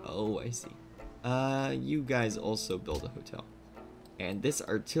artillery. Oh, I see. You guys also build a hotel. And this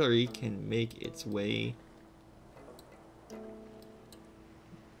artillery can make its way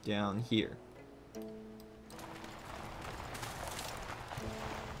down here.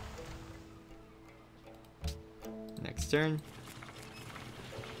 Next turn.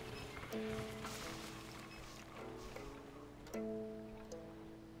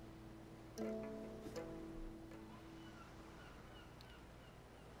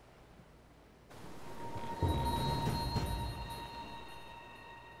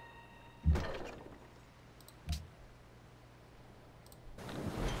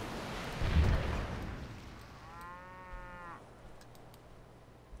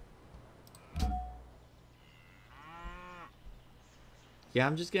 Yeah,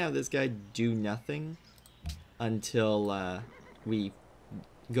 I'm just gonna have this guy do nothing until we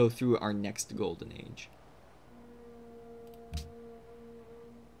go through our next golden age.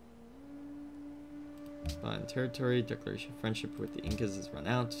 On territory, declaration of friendship with the Incas has run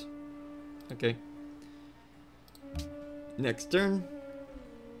out. Okay. Next turn.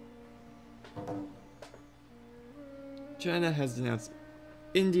 China has denounced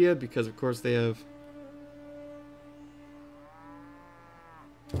India because, of course, they have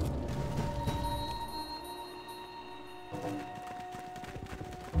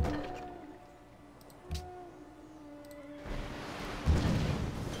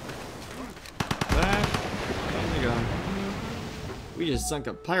We just sunk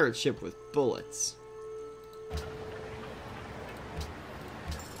a pirate ship with bullets.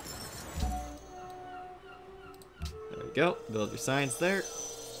 There we go. Build your science there.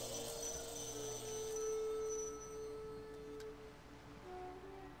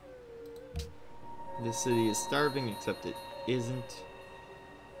 This city is starving, except it isn't.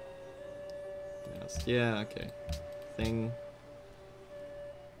 Yeah, okay. Thing.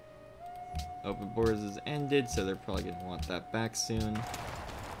 Open borders is ended, so they're probably going to want that back soon.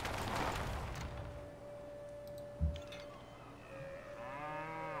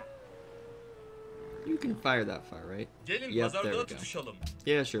 You can fire that fire, right? Gelin Yep, there we pazarlığa go. tutuşalım.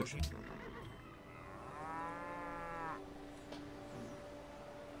 Yeah, sure. Koşun.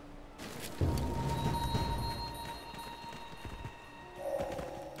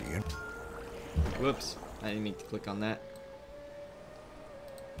 Whoops. I didn't mean to click on that.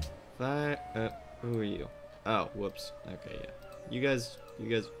 Fire. Who are you? Oh, whoops. Okay, yeah. You guys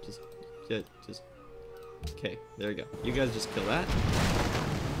just. Okay, there we go. You guys just kill that.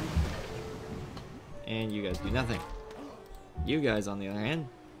 And you guys do nothing. You guys, on the other hand.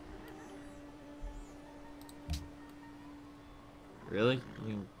 Really?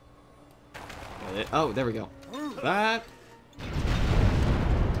 You. Oh, there we go. That.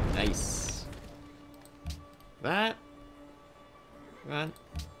 Nice. That. Run.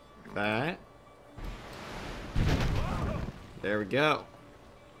 That. There we go.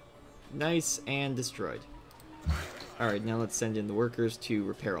 Nice and destroyed. Alright, now let's send in the workers to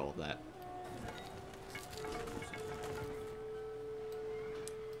repair all of that.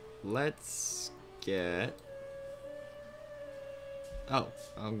 Let's get... Oh,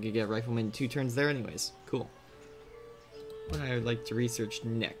 I'm gonna get rifleman in 2 turns there anyways. Cool. What I would like to research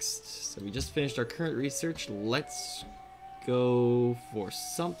next. So we just finished our current research. Let's go for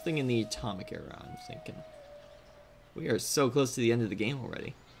something in the atomic era, I'm thinking. We are so close to the end of the game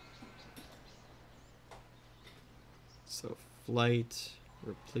already. So, flight,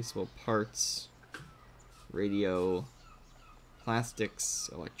 replaceable parts. radio, plastics,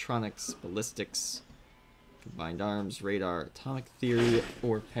 electronics, ballistics, combined arms, radar, atomic theory,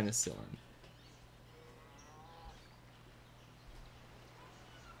 or penicillin.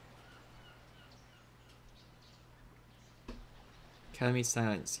 Academy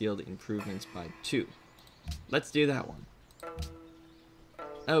Silent Sealed improvements by 2. Let's do that one.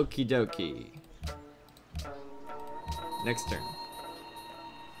 Okie dokie. Next turn.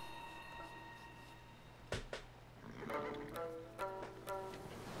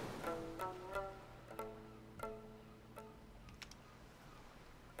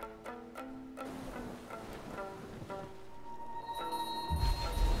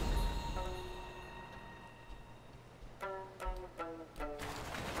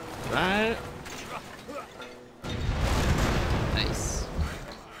 Right. Nice.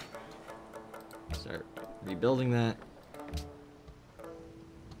 Start rebuilding that.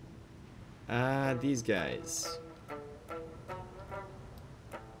 These guys.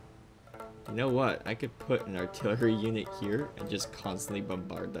 You know what? I could put an artillery unit here and just constantly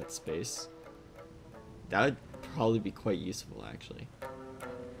bombard that space. That would probably be quite useful, actually.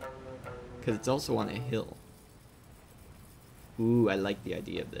 Because it's also on a hill. Ooh, I like the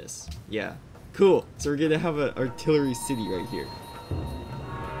idea of this. Yeah. Cool. So we're gonna have an artillery city right here.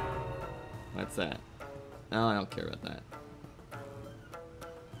 What's that? No, I don't care about that.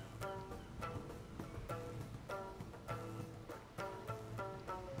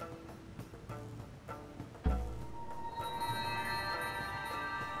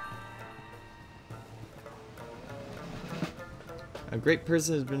 A great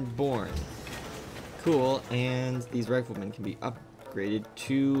person has been born. Cool, and these riflemen can be upgraded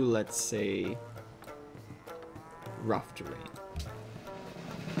to, let's say, rough terrain.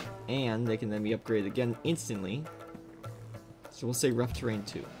 And they can then be upgraded again instantly. So we'll say rough terrain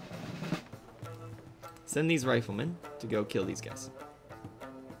 2. Send these riflemen to go kill these guys.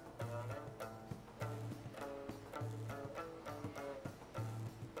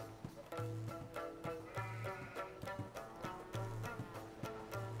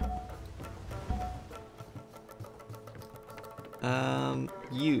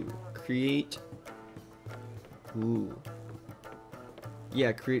 You create. Ooh.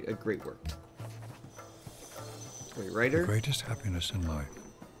 Yeah, create a great work. Great writer. The greatest happiness in life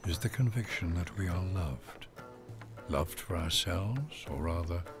is the conviction that we are loved. Loved for ourselves, or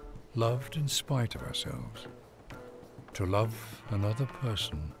rather, loved in spite of ourselves. To love another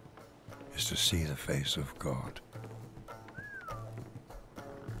person is to see the face of God.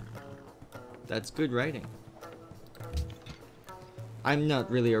 That's good writing. I'm not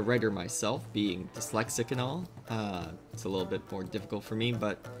really a writer myself, being dyslexic and all. It's a little bit more difficult for me,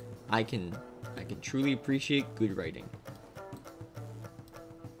 but I can truly appreciate good writing.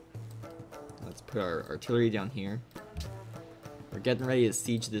 Let's put our artillery down here. We're getting ready to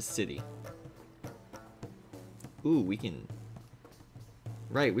siege this city. Ooh, we can...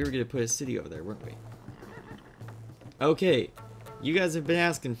 Right, we were gonna put a city over there, weren't we? Okay, you guys have been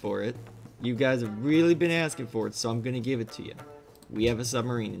asking for it. You guys have really been asking for it, so I'm gonna give it to you. We have a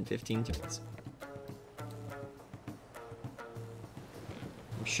submarine in 15 turns.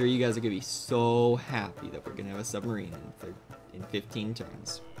 I'm sure you guys are gonna be so happy that we're gonna have a submarine in 15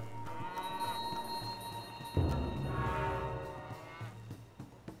 turns.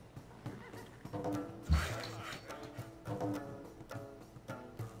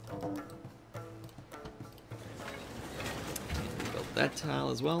 Build that tile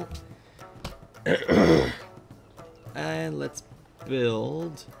as well. And let's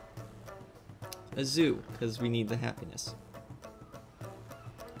build a zoo, because we need the happiness.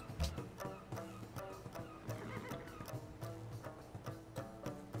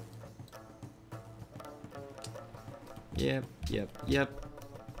 Yep.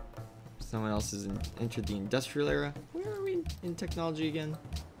 Someone else has entered the industrial era. Where are we in technology again?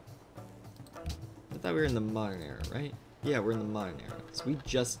 I thought we were in the modern era, right? Yeah, we're in the modern era. So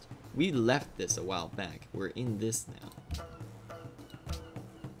we left this a while back. We're in this now.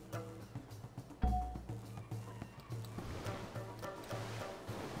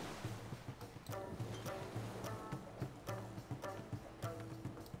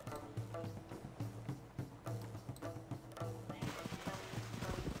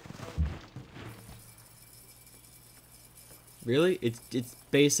 Really? It's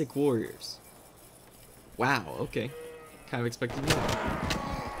basic warriors. Wow, okay. Kind of expected more.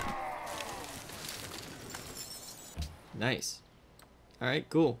 Nice. Alright,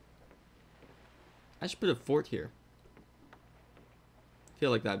 cool. I should put a fort here. I feel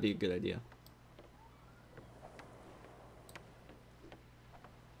like that'd be a good idea.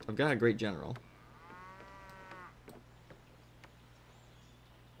 I've got a great general.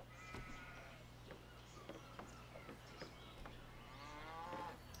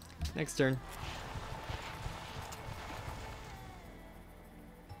 Next turn.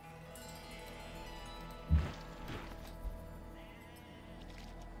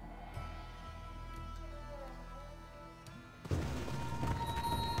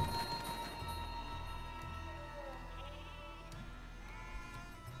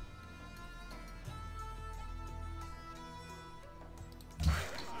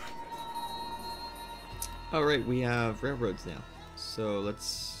 Alright, we have railroads now. So let's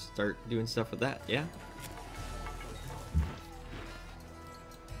start doing stuff with that, yeah?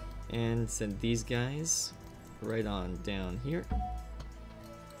 And send these guys right on down here.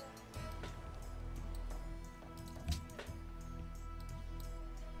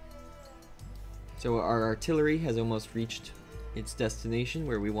 So our artillery has almost reached its destination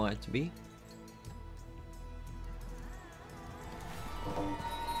where we want it to be.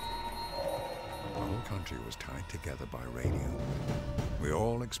 The country was tied together by radio. We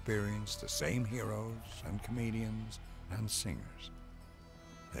all experienced the same heroes and comedians and singers.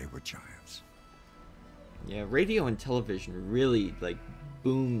 They were giants. Yeah, radio and television really like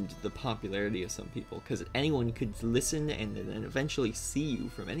boomed the popularity of some people because anyone could listen and then eventually see you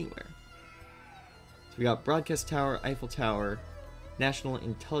from anywhere. So we got Broadcast Tower, Eiffel Tower, National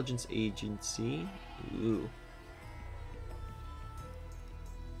Intelligence Agency. Ooh.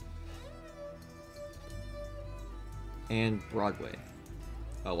 And Broadway.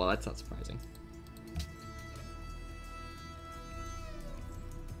 Oh, well, that's not surprising.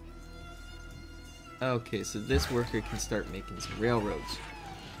 Okay, so this worker can start making some railroads.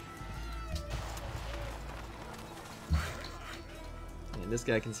 And this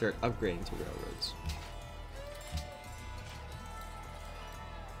guy can start upgrading to railroads.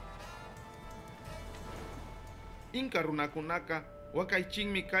 You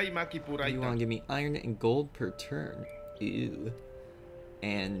want to give me iron and gold per turn? Ew.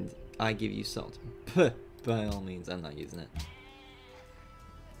 And I give you salt. By all means, I'm not using it.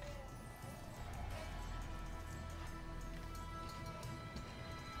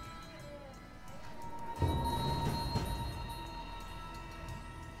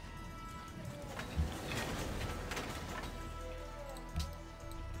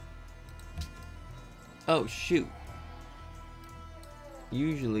 Oh, shoot.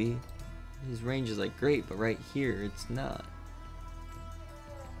 Usually, his range is like great, but right here, it's not.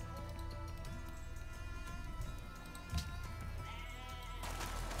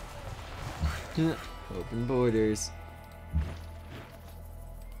 Open borders.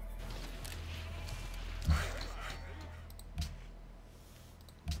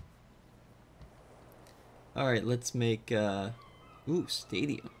 Alright, let's make, ooh,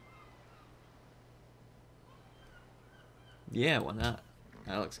 stadium. Yeah, why not?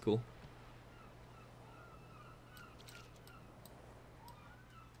 That looks cool.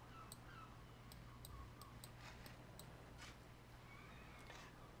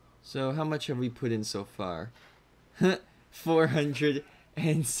 So how much have we put in so far?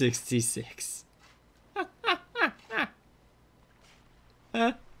 466.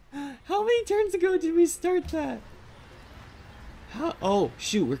 How many turns ago did we start that? Oh,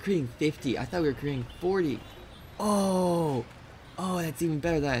 shoot, we're creating 50. I thought we were creating 40. Oh, that's even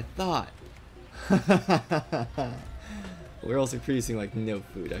better than I thought. We're also producing like no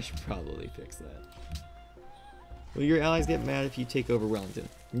food. I should probably fix that. Will your allies get mad if you take over Wellington?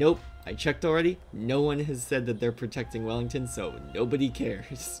 Nope, I checked already. No one has said that they're protecting Wellington, so nobody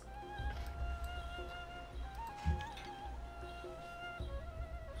cares.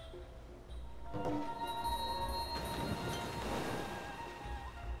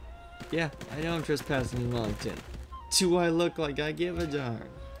 Yeah, I know I'm trespassing in Wellington. Do I look like I give a darn?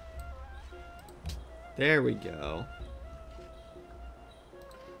 There we go.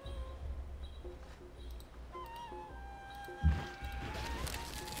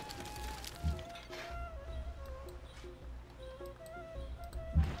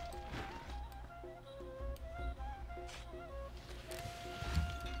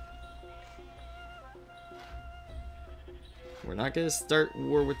 We're not gonna start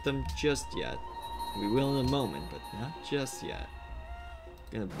war with them just yet. We will in a moment, but not just yet.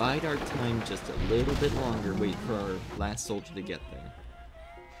 Gonna bide our time just a little bit longer, wait for our last soldier to get there.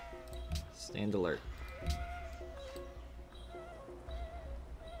 Stand alert.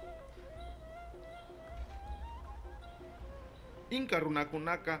 Yeah,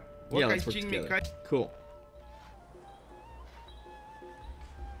 let's work together. Cool.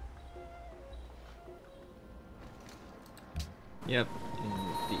 Yep, and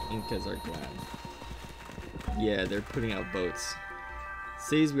the Incas are glad. Yeah, they're putting out boats.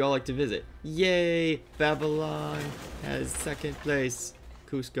 Cities we all like to visit. Yay! Babylon has second place.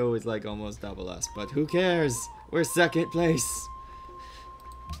 Cusco is like almost double us, but who cares? We're second place.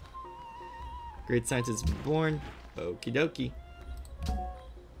 Great scientists were born. Okie dokie.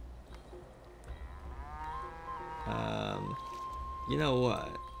 You know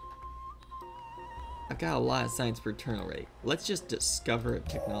what? I've got a lot of science per turn rate. Let's just discover a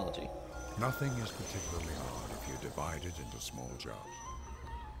technology. Nothing is particularly hard if you divide it into small jobs.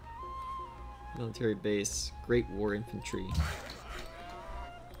 Military base, Great War Infantry.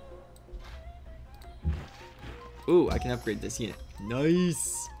 Ooh, I can upgrade this unit.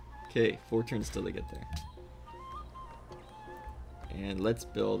 Nice! Okay, 4 turns till they get there. And let's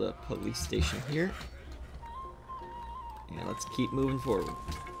build a police station here. And let's keep moving forward.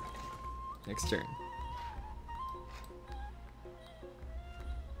 Next turn.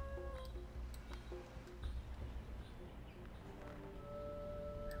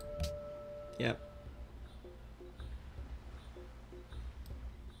 Yep.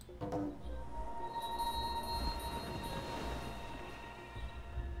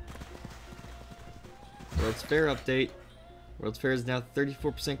 World's Fair update. World's Fair is now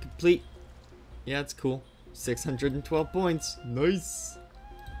 34% complete. Yeah, it's cool. 612 points. Nice.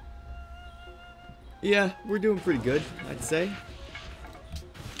 Yeah, we're doing pretty good, I'd say.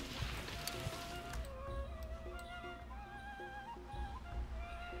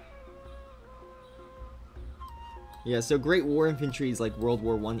 Yeah, so Great War Infantry is like World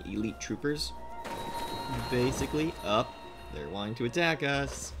War I elite troopers. Basically, up. They're wanting to attack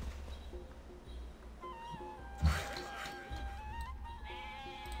us.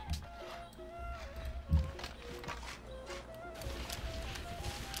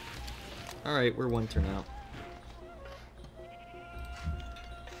 Alright, we're 1 turn out.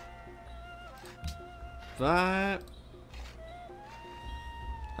 But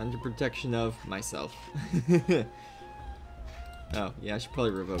under protection of myself. Oh, yeah, I should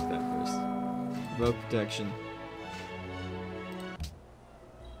probably revoke that first. Revoke protection.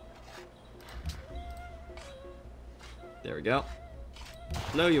 There we go.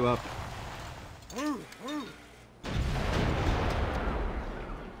 Blow you up.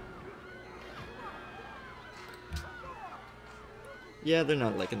 Yeah, they're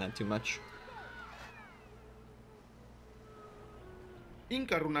not liking that too much.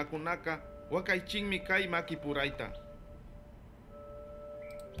 Inka runakunaka wakaychinmi kay makipurayta.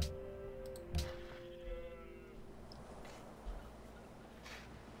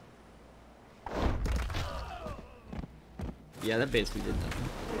 Yeah, that basically did nothing.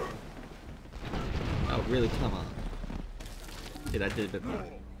 Oh, really? Come on. Okay, that did a bit more.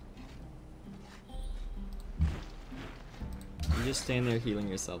 You just stand there healing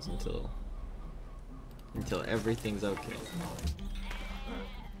yourselves until everything's okay.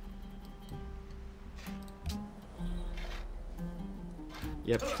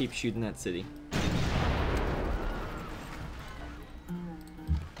 Yep, keep shooting that city.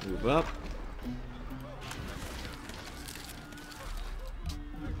 Move up.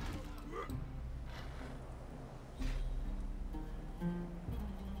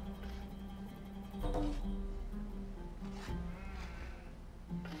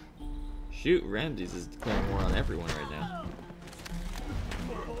 Shoot, Ramses is declaring war on everyone right now.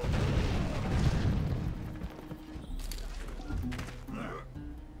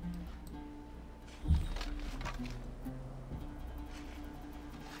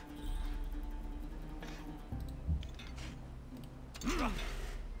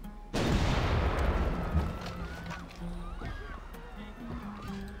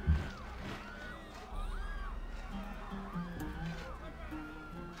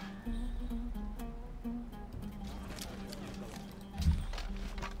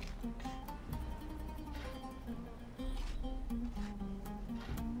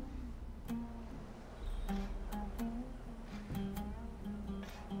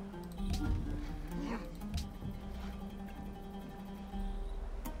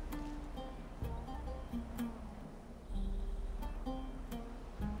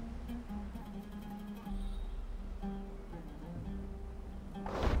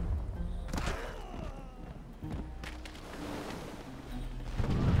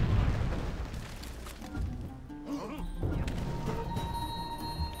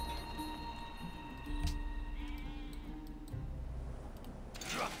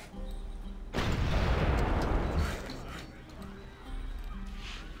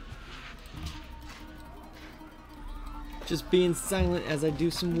 Just being silent as I do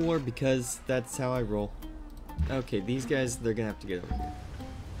some war because that's how I roll. Okay, these guys, they're gonna have to get over here.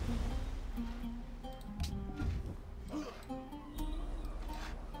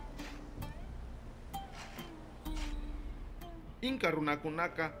 Inka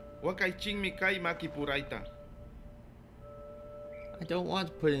runakunaka wakaychinmi kay makipurayta. I don't want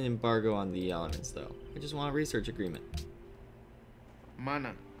to put an embargo on the elements, though. I just want a research agreement.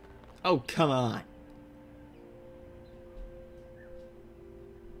 Mana. Oh, come on!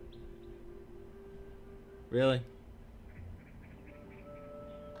 Really?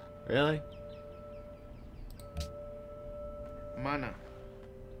 Really? Mana.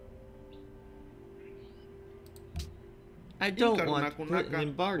 I don't want to put an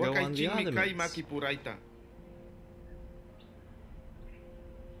embargo on the wakaychinmi kay Ottomans. makipurayta.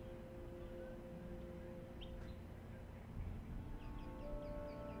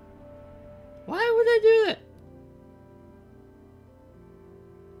 Why would I do that?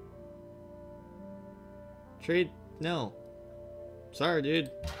 Trade? No. Sorry, dude.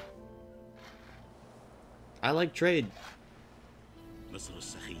 I like trade.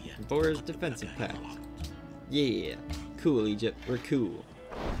 Boris defensive pact. Yeah. Cool, Egypt. We're cool.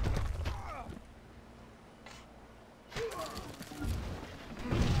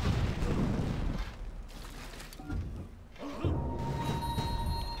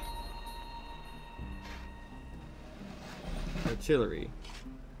 Artillery.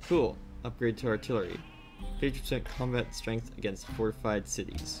 Cool. Upgrade to artillery. 50% combat strength against fortified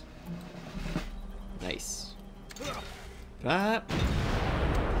cities. Nice. Ah.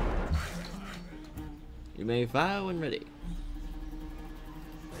 You may fire when ready.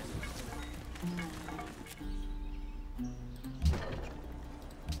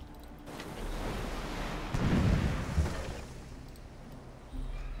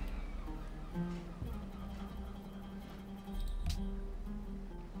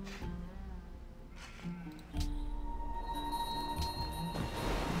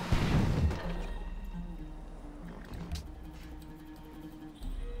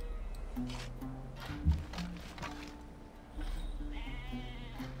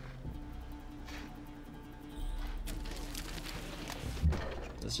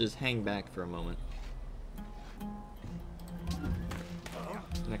 Let's just hang back for a moment.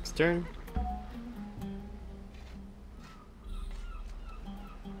 Next turn.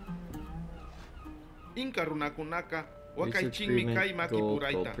 Inka runakunaka Research wakaychinmi kay agreement, gold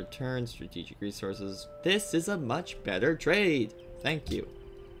makipurayta. per turn, strategic resources. This is a much better trade. Thank you.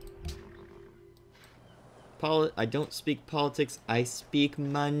 I don't speak politics, I speak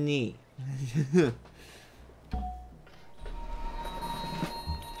money.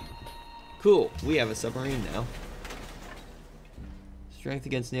 Cool, we have a submarine now. Strength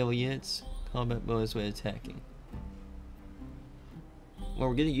against naval units, combat bonus when attacking. Well,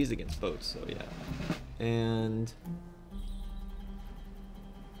 we're gonna use it against boats, so yeah. And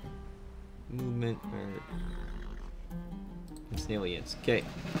movement or it's naval units. Okay,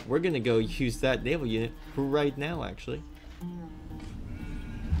 we're gonna go use that naval unit right now, actually.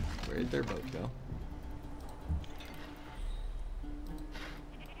 Where did their boat go?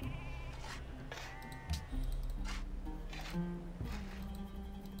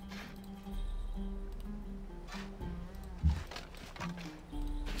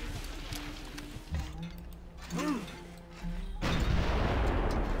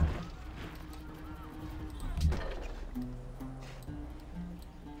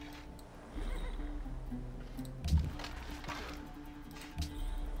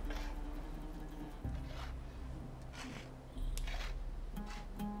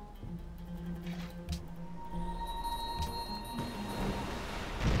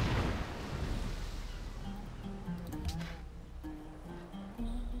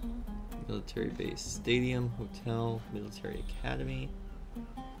 Military base, stadium, hotel, military academy,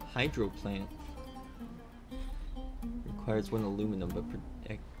 hydro plant. Requires 1 aluminum, but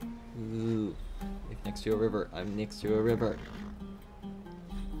ooh, if next to a river, I'm next to a river.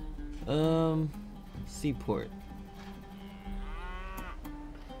 Seaport.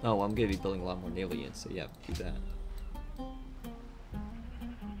 Oh, I'm gonna be building a lot more naval units, so yeah, do that.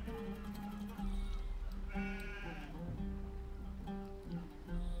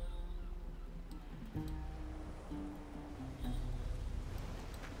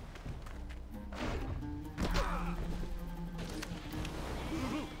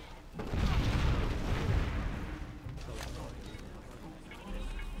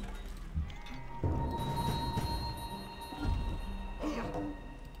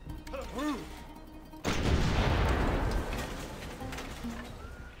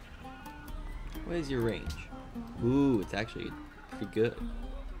 What is your range? Ooh, it's actually pretty good.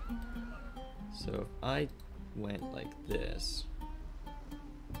 So if I went like this,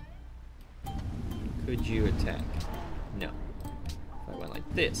 could you attack? No. If I went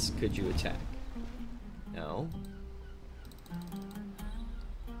like this, could you attack? No.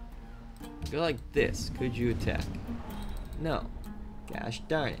 Go like this. Could you attack? No. Gosh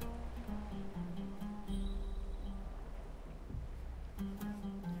darn it.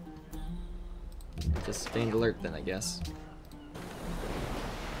 Just staying alert then, I guess.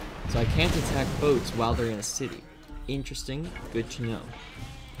 So I can't attack boats while they're in a city. Interesting. Good to know.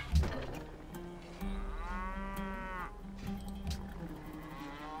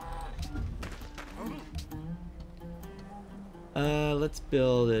 Let's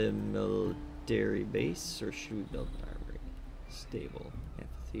build a military base, or should we build an armory? Stable,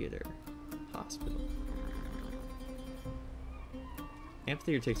 amphitheater, hospital.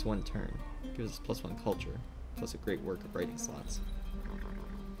 Amphitheater takes 1 turn. Gives us +1 culture, plus a great work of writing slots.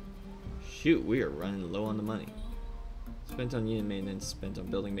 Shoot, we are running low on the money. Spent on unit maintenance, spent on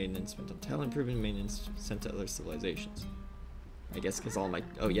building maintenance, spent on talent improvement maintenance, sent to other civilizations. I guess because all my...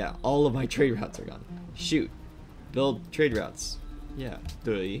 Oh yeah, all of my trade routes are gone. Shoot. Build trade routes. Yeah,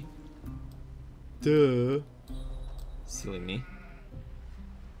 duh. Duh. Silly me.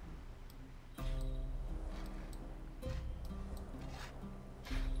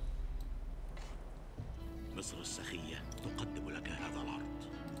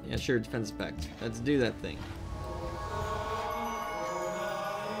 Yeah, sure, defense pact. Let's do that thing.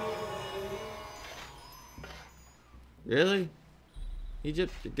 Really?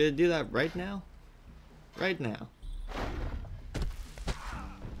 Egypt, you're gonna do that right now? Right now.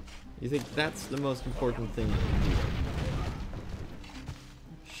 You think that's the most important thing you can do?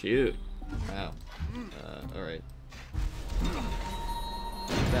 Shoot. Wow. Alright.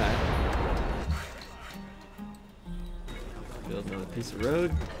 That. Build another piece of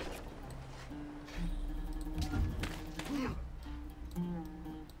road.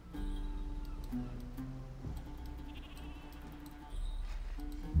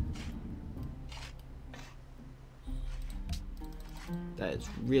 That is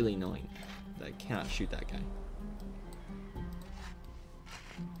really annoying that I cannot shoot that guy.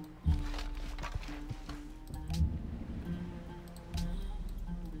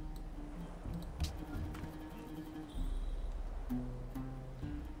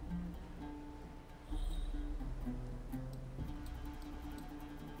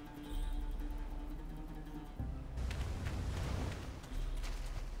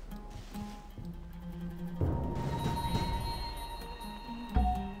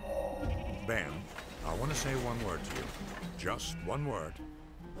 Ben, I want to say one word to you. Just one word.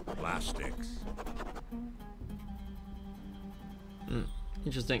 Plastics.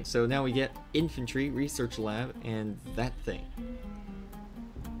 Interesting. So now we get infantry, research lab, and that thing.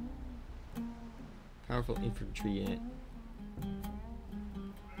 Powerful infantry unit.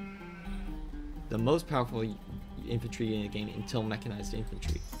 The most powerful infantry in the game until mechanized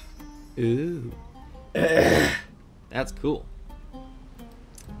infantry. Ooh. That's cool.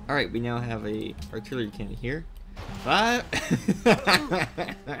 Alright, we now have a artillery cannon here. 5.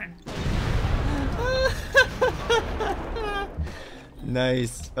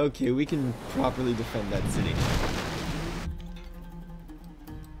 Nice. Okay, we can properly defend that city.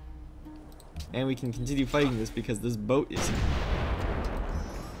 And we can continue fighting this because this boat is here.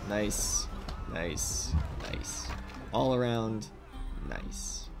 Nice. Nice. Nice. All around,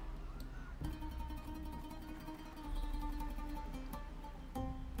 nice.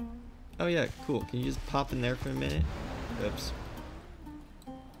 Oh yeah, cool. Can you just pop in there for a minute? Oops.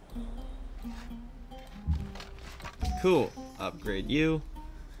 Cool. Upgrade you.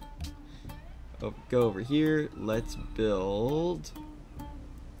 Oh, go over here. Let's build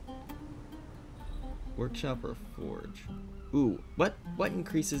workshop or forge. Ooh, what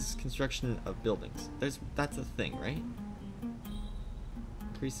increases construction of buildings? That's a thing, right?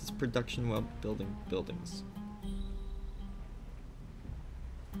 Increases production while building buildings.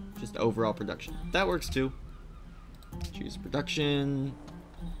 Just overall production. That works too. Choose production.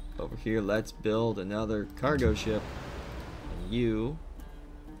 Over here, let's build another cargo ship. And you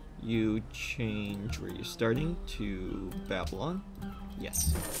change where you're starting to Babylon.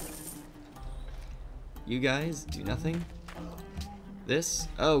 Yes. You guys do nothing. This,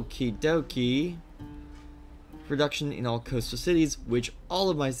 okie dokie. Production in all coastal cities, which all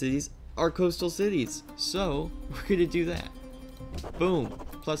of my cities are coastal cities. So, we're gonna do that. Boom.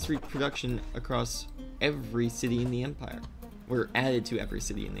 +3 production across every city in the Empire. We're added to every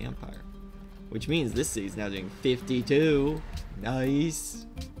city in the Empire. Which means this city's now doing 52. Nice.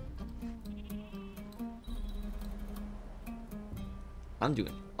 I'm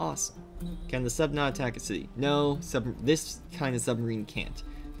doing awesome. Can the sub not attack a city? No, this kind of submarine can't.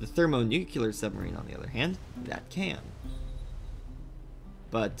 The thermonuclear submarine, on the other hand, that can.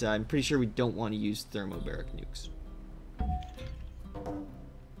 But I'm pretty sure we don't want to use thermobaric nukes.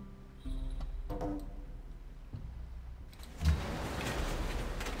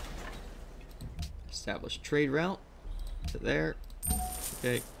 Establish trade route to there.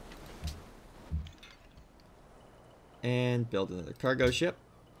 Okay. And build another cargo ship.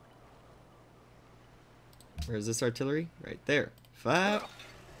 Where's this artillery? Right there. Fire!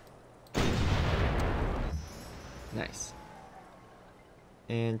 Nice.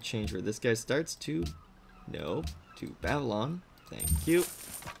 And change where this guy starts to... No. To Babylon. Thank you.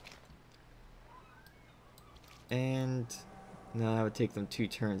 And... now that would take them 2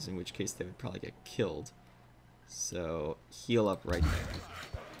 turns, in which case they would probably get killed. So, heal up right there.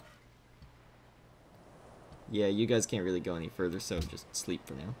 Yeah, you guys can't really go any further, so just sleep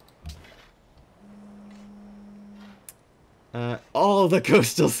for now. All the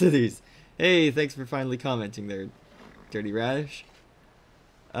coastal cities! Hey, thanks for finally commenting there, Dirty Radish.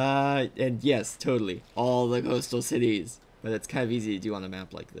 And yes, totally. All the coastal cities. But it's kind of easy to do on a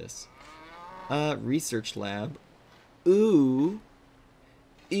map like this. Research lab. Ooh.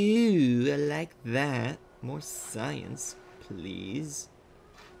 Ooh, I like that. More science, please.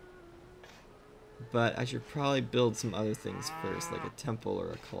 But I should probably build some other things first, like a temple or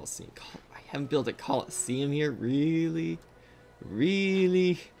a coliseum. I haven't built a coliseum here? Really?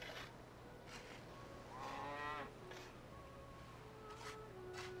 Really?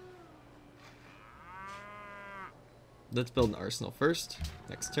 Let's build an arsenal first.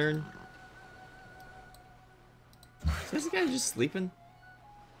 Next turn. Is this guy just sleeping?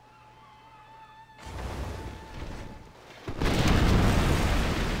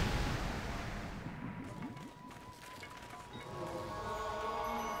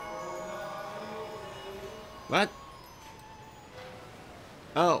 What?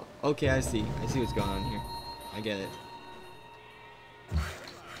 Oh, okay, I see. I see what's going on here. I get it.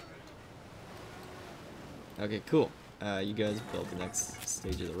 Okay, cool. You guys build the next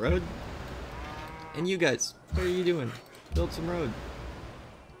stage of the road. And you guys, what are you doing? Build some road.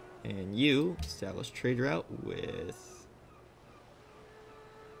 And you establish trade route with...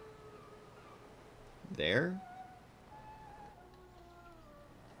 there.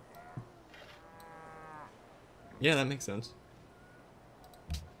 Yeah, that makes sense.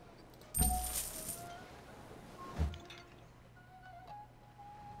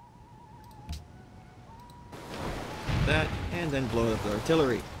 That, and then blow up the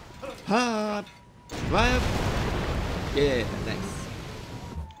artillery. Ha! Fire! Yeah,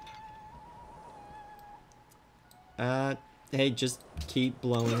 nice. Hey, just keep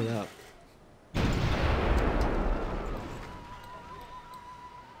blowing it up.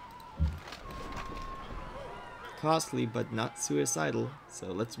 Costly, but not suicidal, so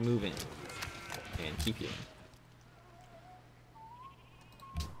let's move in and keep healing.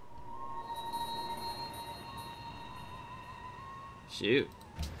 Shoot.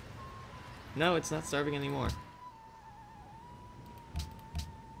 No, it's not starving anymore.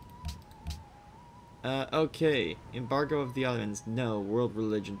 Okay. Embargo of the Ottomans, no. World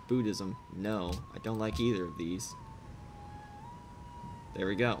religion, Buddhism, no. I don't like either of these. There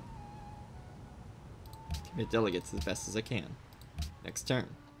we go. Commit delegates as best as I can. Next turn.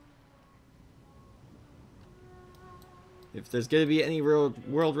 If there's gonna be any world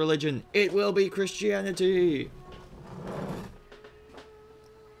religion, it will be Christianity!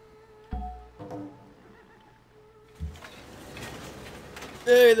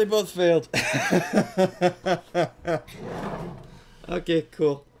 Hey, they both failed. Okay,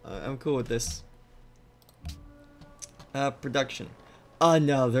 cool. I'm cool with this. Production.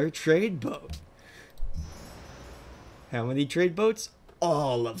 Another trade boat. How many trade boats?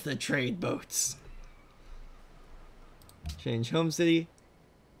 All of the trade boats. Change home city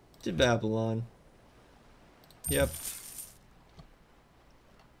to Babylon. Yep.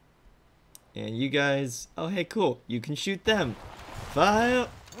 And you guys... oh, hey, cool. You can shoot them. Fire!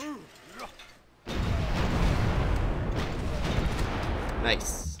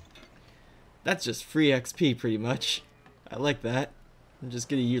 Nice. That's just free XP, pretty much. I like that. I'm just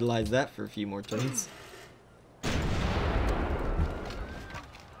gonna utilize that for a few more turns.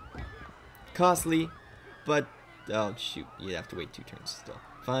 Costly, but... oh, shoot. You'd have to wait 2 turns still.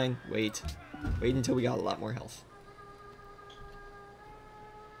 Fine, wait. Wait until we got a lot more health.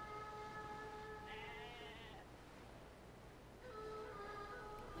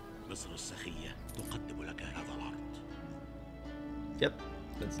 Yep,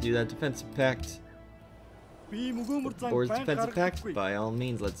 let's do that defensive pact. Or defensive pact? By all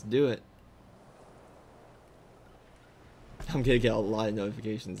means, let's do it. I'm gonna get a lot of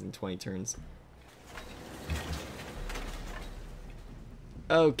notifications in 20 turns.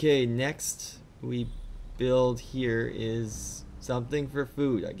 Okay, next we build here is something for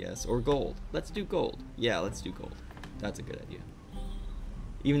food, I guess, or gold. Let's do gold. Yeah, let's do gold. That's a good idea.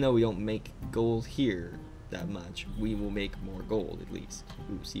 Even though we don't make gold here that much, we will make more gold at least.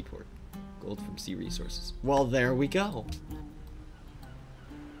 Ooh, seaport. Gold from sea resources. Well, there we go.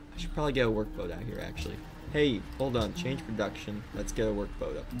 I should probably get a workboat out here, actually. Hey, hold on. Change production. Let's get a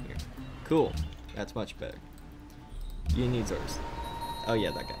workboat up in here. Cool. That's much better. You need orders. Oh,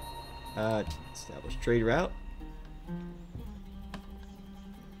 yeah, that guy. Establish trade route.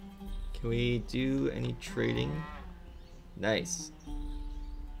 Can we do any trading? Nice.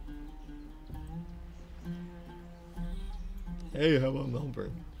 Hey, how about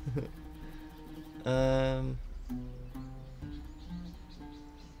Melbourne?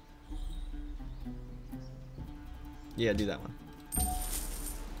 Yeah, do that one.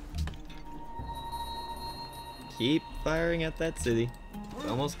 Keep firing at that city.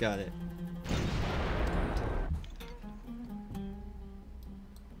 Almost got it.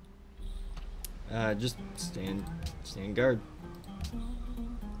 Just stand guard.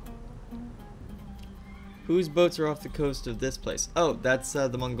 Whose boats are off the coast of this place? Oh, that's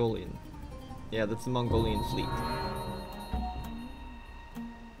the Mongolian. Yeah, that's the Mongolian fleet.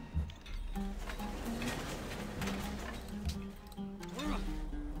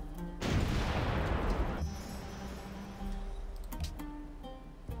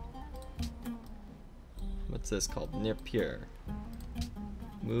 What's this called? Near Pier.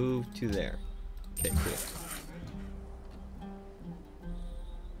 Move to there. Okay, cool.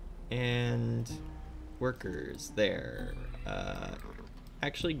 And workers there.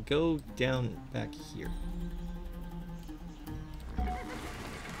 Actually, go down back here.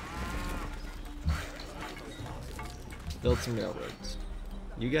 Build some railroads.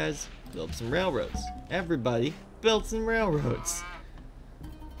 You guys, build some railroads. Everybody, build some railroads.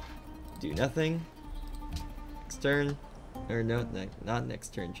 Do nothing. Next turn. Or no, not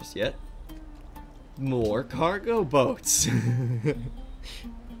next turn just yet. More cargo boats.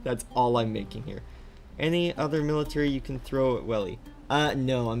 That's all I'm making here. Any other military you can throw at Welly?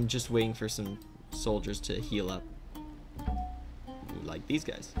 No, I'm just waiting for some soldiers to heal up. Like these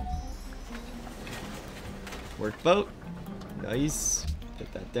guys. Workboat. Nice.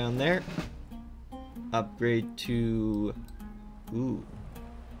 Get that down there. Upgrade to... Ooh.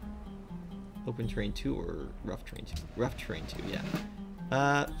 Open terrain 2 or rough terrain 2? Rough terrain 2,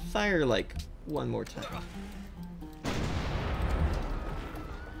 yeah. Fire like one more time.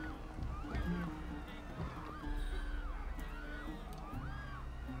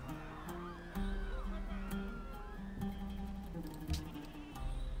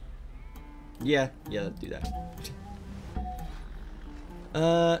 Yeah, do that.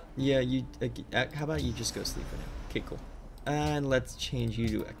 Yeah, you, how about you just go sleep for now? Okay, cool. And let's change you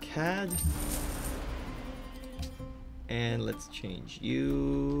to a CAD. And let's change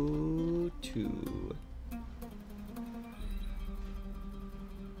you to...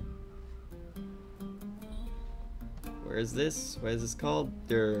 Where is this? What is this called?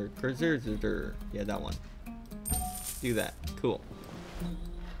 Yeah, that one. Do that. Cool.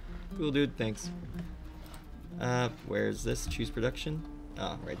 Cool, dude. Thanks. Where's this? Choose production.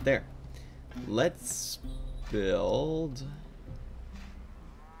 Ah, right there. Let's build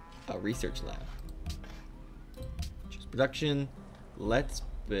a research lab. Choose production. Let's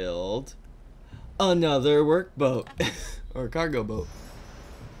build another workboat or cargo boat.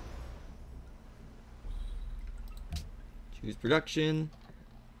 Choose production.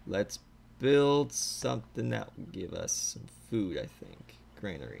 Let's build something that will give us some food, I think.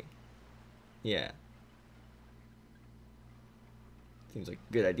 Granary. Yeah. Seems like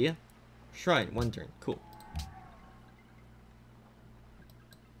a good idea. Shrine, one turn. Cool.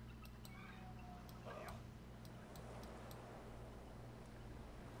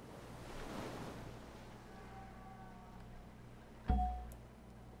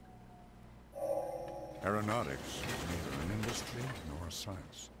 Aeronautics was neither an industry nor a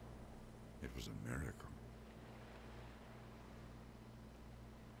science. It was a miracle.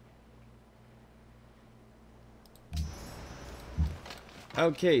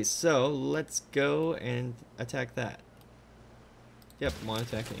 Okay, so let's go and attack that. Yep, want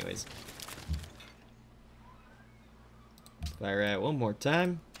to attack anyways. Fire at it one more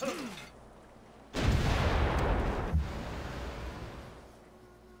time.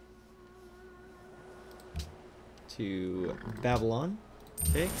 To Babylon.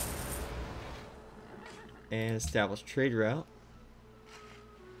 Okay. And establish trade route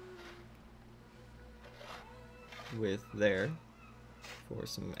with there for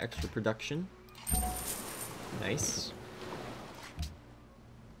some extra production. Nice.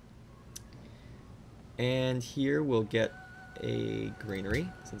 And here we'll get a granary,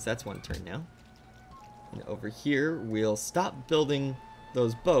 since that's one turn now. And over here we'll stop building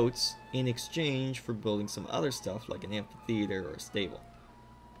those boats in exchange for building some other stuff like an amphitheater or a stable.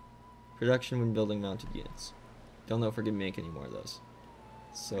 Production when building mounted units. Don't know if we're gonna make any more of those.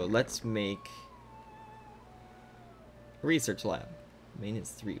 So let's make a research lab.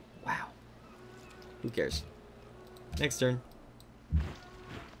 Maintenance 3. Wow. Who cares? Next turn.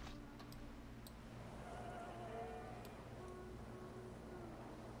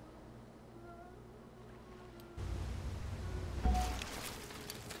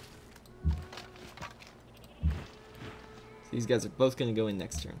 These guys are both going to go in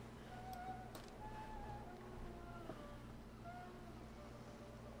next turn.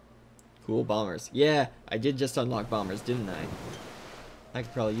 Cool bombers. Yeah, I did just unlock bombers, didn't I? I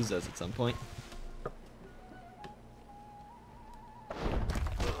could probably use those at some point.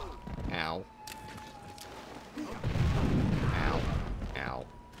 Ow. Ow. Ow.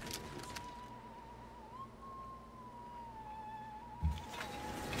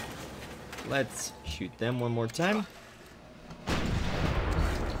 Let's shoot them one more time.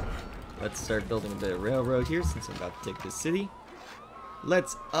 Let's start building a bit of railroad here since I'm about to take this city.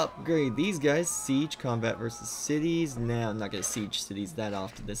 Let's upgrade these guys. Siege, combat versus cities. Now, I'm not going to siege cities that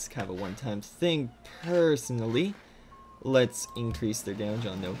often. This is kind of a one-time thing, personally. Let's increase their damage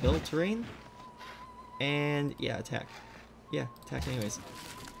on no-hill terrain. And, yeah, attack. Yeah, attack anyways.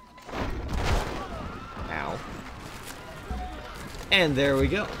 Ow. And there we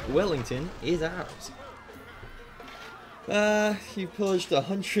go. Wellington is ours. You pillaged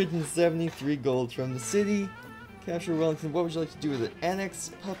 173 gold from the city. Capture Wellington. What would you like to do with it?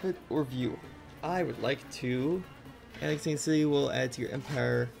 Annex, puppet, or view? I would like to. Annexing city will add to your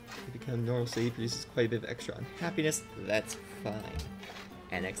empire. You become a normal city, produces quite a bit of extra unhappiness. That's fine.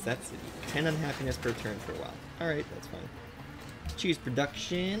 Annex that city. 10 unhappiness per turn for a while. Alright, that's fine. Choose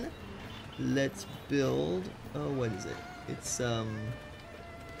production. Let's build. Oh, what is it? It's,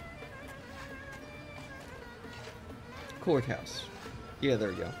 courthouse. Yeah, there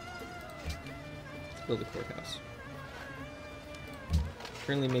we go. Let's build a courthouse.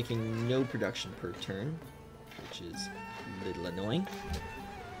 Currently making no production per turn, which is a little annoying.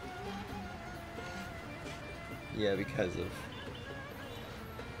 Yeah, because of...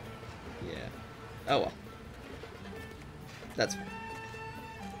 Yeah. Oh well. That's fine.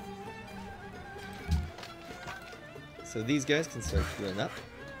 So these guys can start filling up.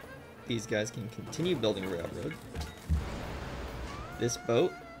 These guys can continue building a railroad. This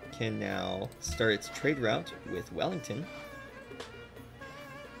boat can now start its trade route with Wellington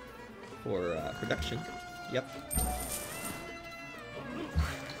for production. Yep.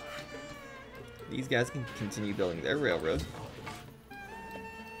 These guys can continue building their railroad.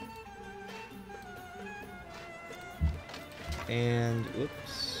 And,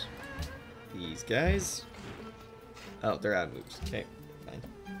 whoops. These guys. Oh, they're out of moves. Okay,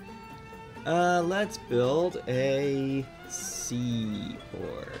 fine. Let's build a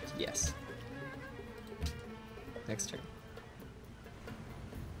seaport. Yes. Next turn.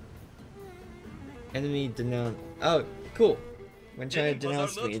 Enemy denounce. Oh, cool. When China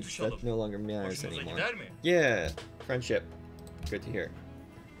denounced me, that no longer matters anymore. Yeah, friendship. Good to hear.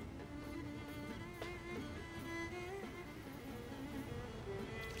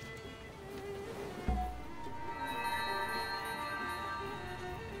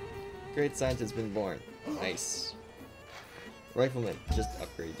 Great scientist been born. Nice. Rifleman, just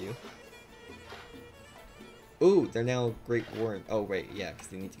upgrade you. Ooh, they're now Great Warren. Oh, wait, yeah, because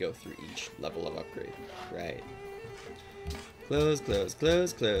they need to go through each level of upgrade. Right. Close, close,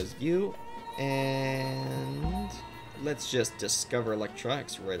 close, close. View. And let's just discover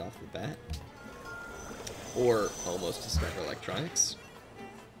electronics right off the bat. Or almost discover electronics.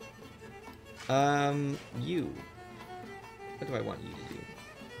 You. What do I want you to do?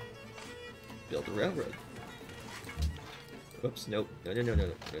 Build a railroad. Whoops, nope. No, no, no, no,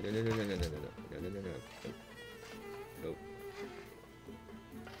 no, no, no, no, no, no, no, no, no, no, no, no, no. Nope.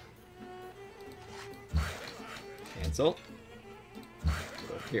 Cancel.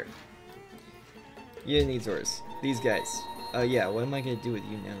 Go here. You need Zors. These guys. Yeah, what am I gonna do with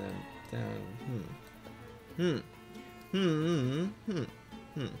you now that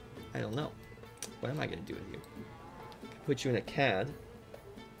I don't know. What am I gonna do with you? Put you in a CAD.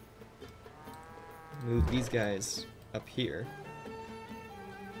 Move these guys up here.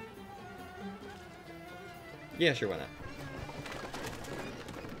 Yeah, sure, why not?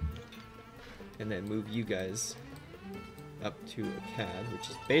 And then move you guys up to a CAD,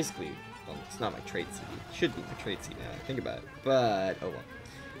 which is basically, well, it's not my trade city. It should be my trade city now I think about it. But, oh well.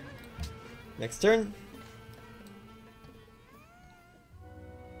 Next turn.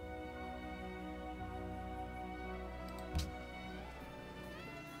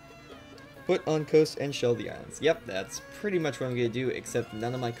 Put on coast and shell the islands. Yep, that's pretty much what I'm going to do, except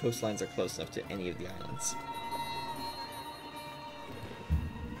none of my coastlines are close enough to any of the islands.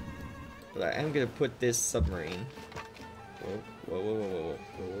 But I am going to put this submarine... Whoa.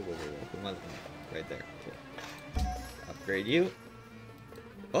 Come on. Right there. Okay. Upgrade you.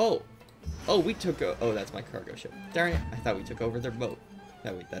 Oh, we took... Oh, that's my cargo ship. Darn it. I thought we took over their boat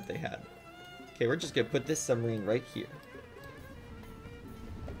that they had. Okay, we're just going to put this submarine right here.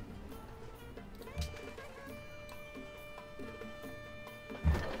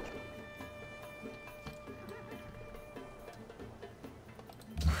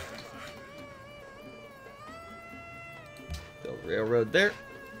 Railroad there.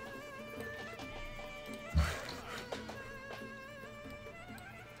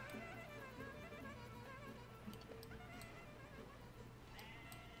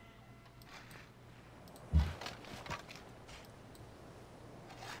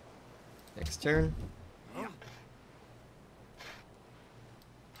 Next turn.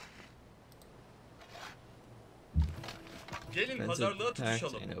 Gelin pazarlığa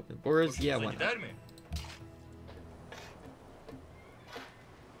tutuşalım. And open borders. Yeah, Hoşunuza why gider not? mi?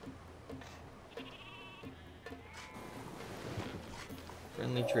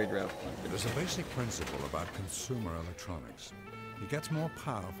 Friendly trade route. There's a basic principle about consumer electronics. It gets more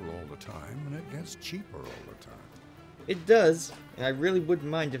powerful all the time, and it gets cheaper all the time. It does, and I really wouldn't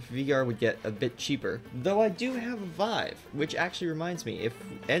mind if VR would get a bit cheaper. Though I do have a Vive, which actually reminds me, if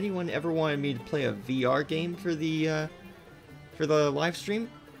anyone ever wanted me to play a VR game for the live stream,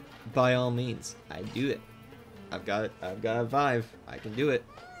 by all means, I'd do it. I've got a Vive. I can do it.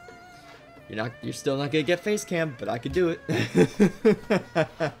 You're still not gonna get face cam, but I could do it.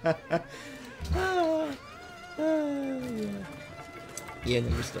 Yeah, no,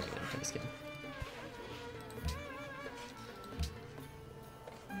 you're still not getting face cam.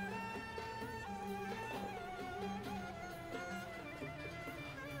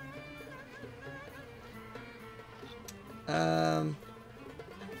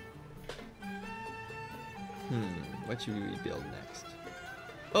 What should we build next?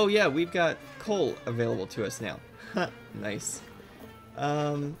 Oh yeah, we've got coal available to us now. Nice.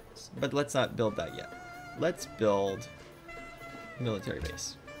 But let's not build that yet. Let's build military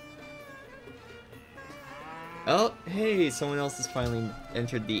base. Oh, hey, someone else has finally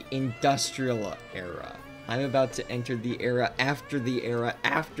entered the industrial era. I'm about to enter the era after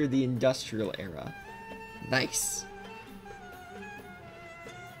the industrial era. Nice.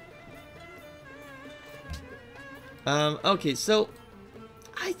 Okay, so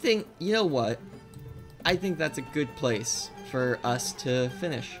I think, you know what? I think that's a good place for us to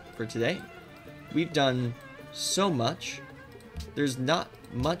finish for today. We've done so much. There's not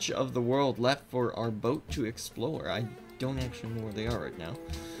much of the world left for our boat to explore. I don't actually know where they are right now.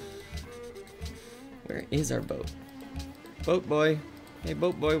 Where is our boat? Boat boy. Hey,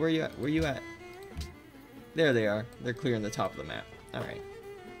 boat boy, where you at? Where you at? There they are. They're clearing the top of the map. Alright.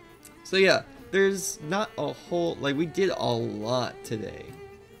 So yeah, there's not a whole... Like, we did a lot today.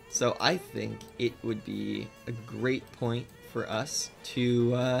 So I think it would be a great point for us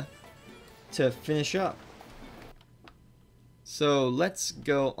to finish up. So let's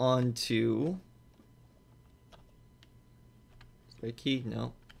go on to... The right key?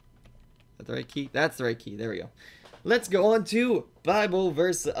 No. Is that the right key? That's the right key. There we go. Let's go on to Bible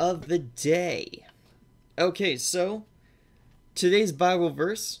verse of the day. Okay, so today's Bible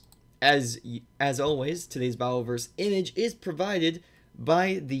verse, as always, today's Bible verse image is provided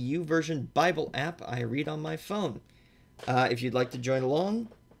by the YouVersion Bible app I read on my phone. If you'd like to join along,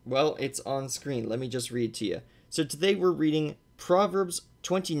 well, it's on screen. Let me just read to you. So today we're reading Proverbs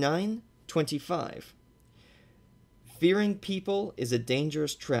 29:25. Fearing people is a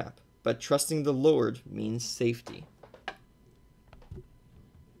dangerous trap, but trusting the Lord means safety.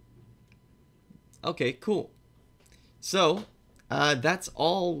 Okay, cool. So, that's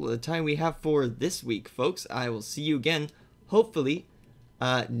all the time we have for this week, folks. I will see you again, hopefully,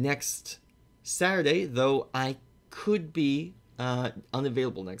 next Saturday, though I could be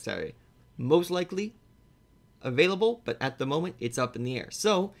unavailable next Saturday. Most likely available, but at the moment, it's up in the air.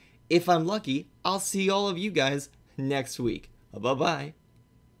 So, if I'm lucky, I'll see all of you guys next week. Bye-bye.